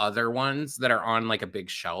with other ones that are on like a big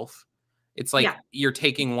shelf. It's like you're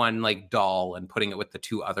taking one like doll and putting it with the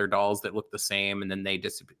two other dolls that look the same, and then they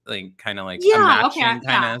just like kind of like a matching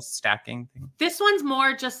kind of stacking thing. This one's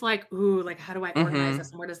more just like, ooh, like how do I organize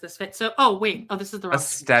this and where does this fit? So, this is the wrong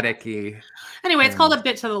aesthetic-y. Anyway, it's called A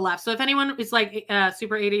Bit to the Left. So if anyone is like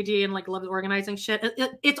super ADD and like loves organizing shit,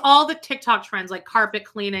 it's all the TikTok trends like carpet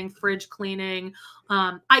cleaning, fridge cleaning.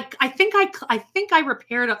 I think I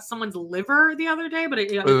repaired someone's liver the other day, but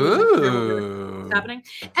what's happening.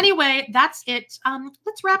 Anyway, that's it.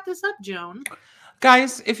 Let's wrap this up, Joan.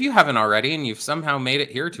 Guys, if you haven't already and you've somehow made it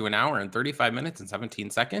here to 1 hour and 35 minutes and 17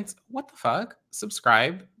 seconds, what the fuck?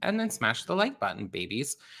 Subscribe and then smash the like button,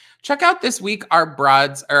 babies. Check out this week our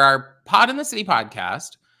Pod in the City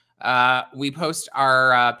podcast. We post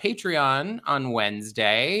our Patreon on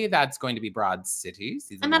Wednesday. That's going to be Broad City.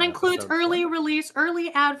 And that includes early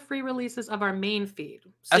ad-free releases of our main feed.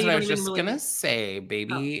 So that's what I was just going to say,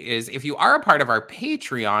 baby, is if you are a part of our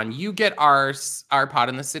Patreon, you get our Pod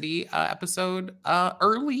in the City episode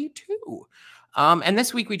early too. And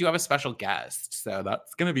this week we do have a special guest. So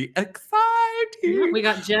that's going to be exciting. Yeah, we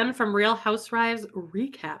got Jen from Real Housewives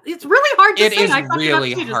Recap. It's really hard to say. It is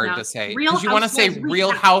really hard to say. Because you want to say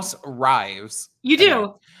Real Housewives. You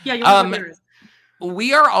do. Yeah, you want to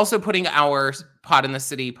we are also putting our Pod in the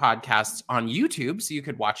City podcasts on YouTube, so you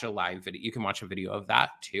could watch a live video. You can watch a video of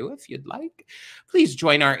that too if you'd like. Please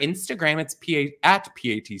join our Instagram. It's at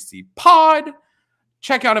PATC Pod.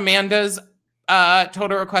 Check out Amanda's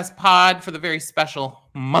Total Request Pod for the very special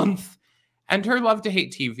month. And her Love to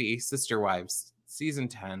Hate TV, Sister Wives, season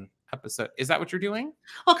 10 episode. Is that what you're doing?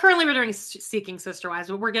 Well, currently we're doing Seeking Sister Wives,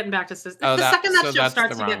 but we're getting back to Sister. The second that show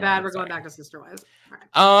starts to get bad, we're going back to Sister Wives.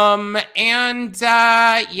 All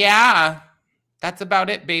right. Yeah, that's about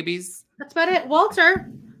it, babies. That's about it.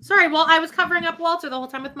 Walter. Sorry, well, I was covering up Walter the whole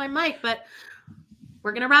time with my mic, but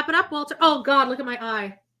we're gonna wrap it up, Walter. Oh God, look at my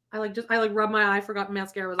eye. I rubbed my eye, forgot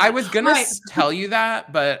mascara was on. I was gonna tell you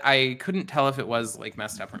that, but I couldn't tell if it was like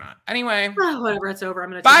messed up or not. Anyway. Whatever, it's over. I'm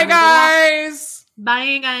gonna Bye guys.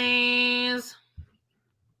 Bye guys.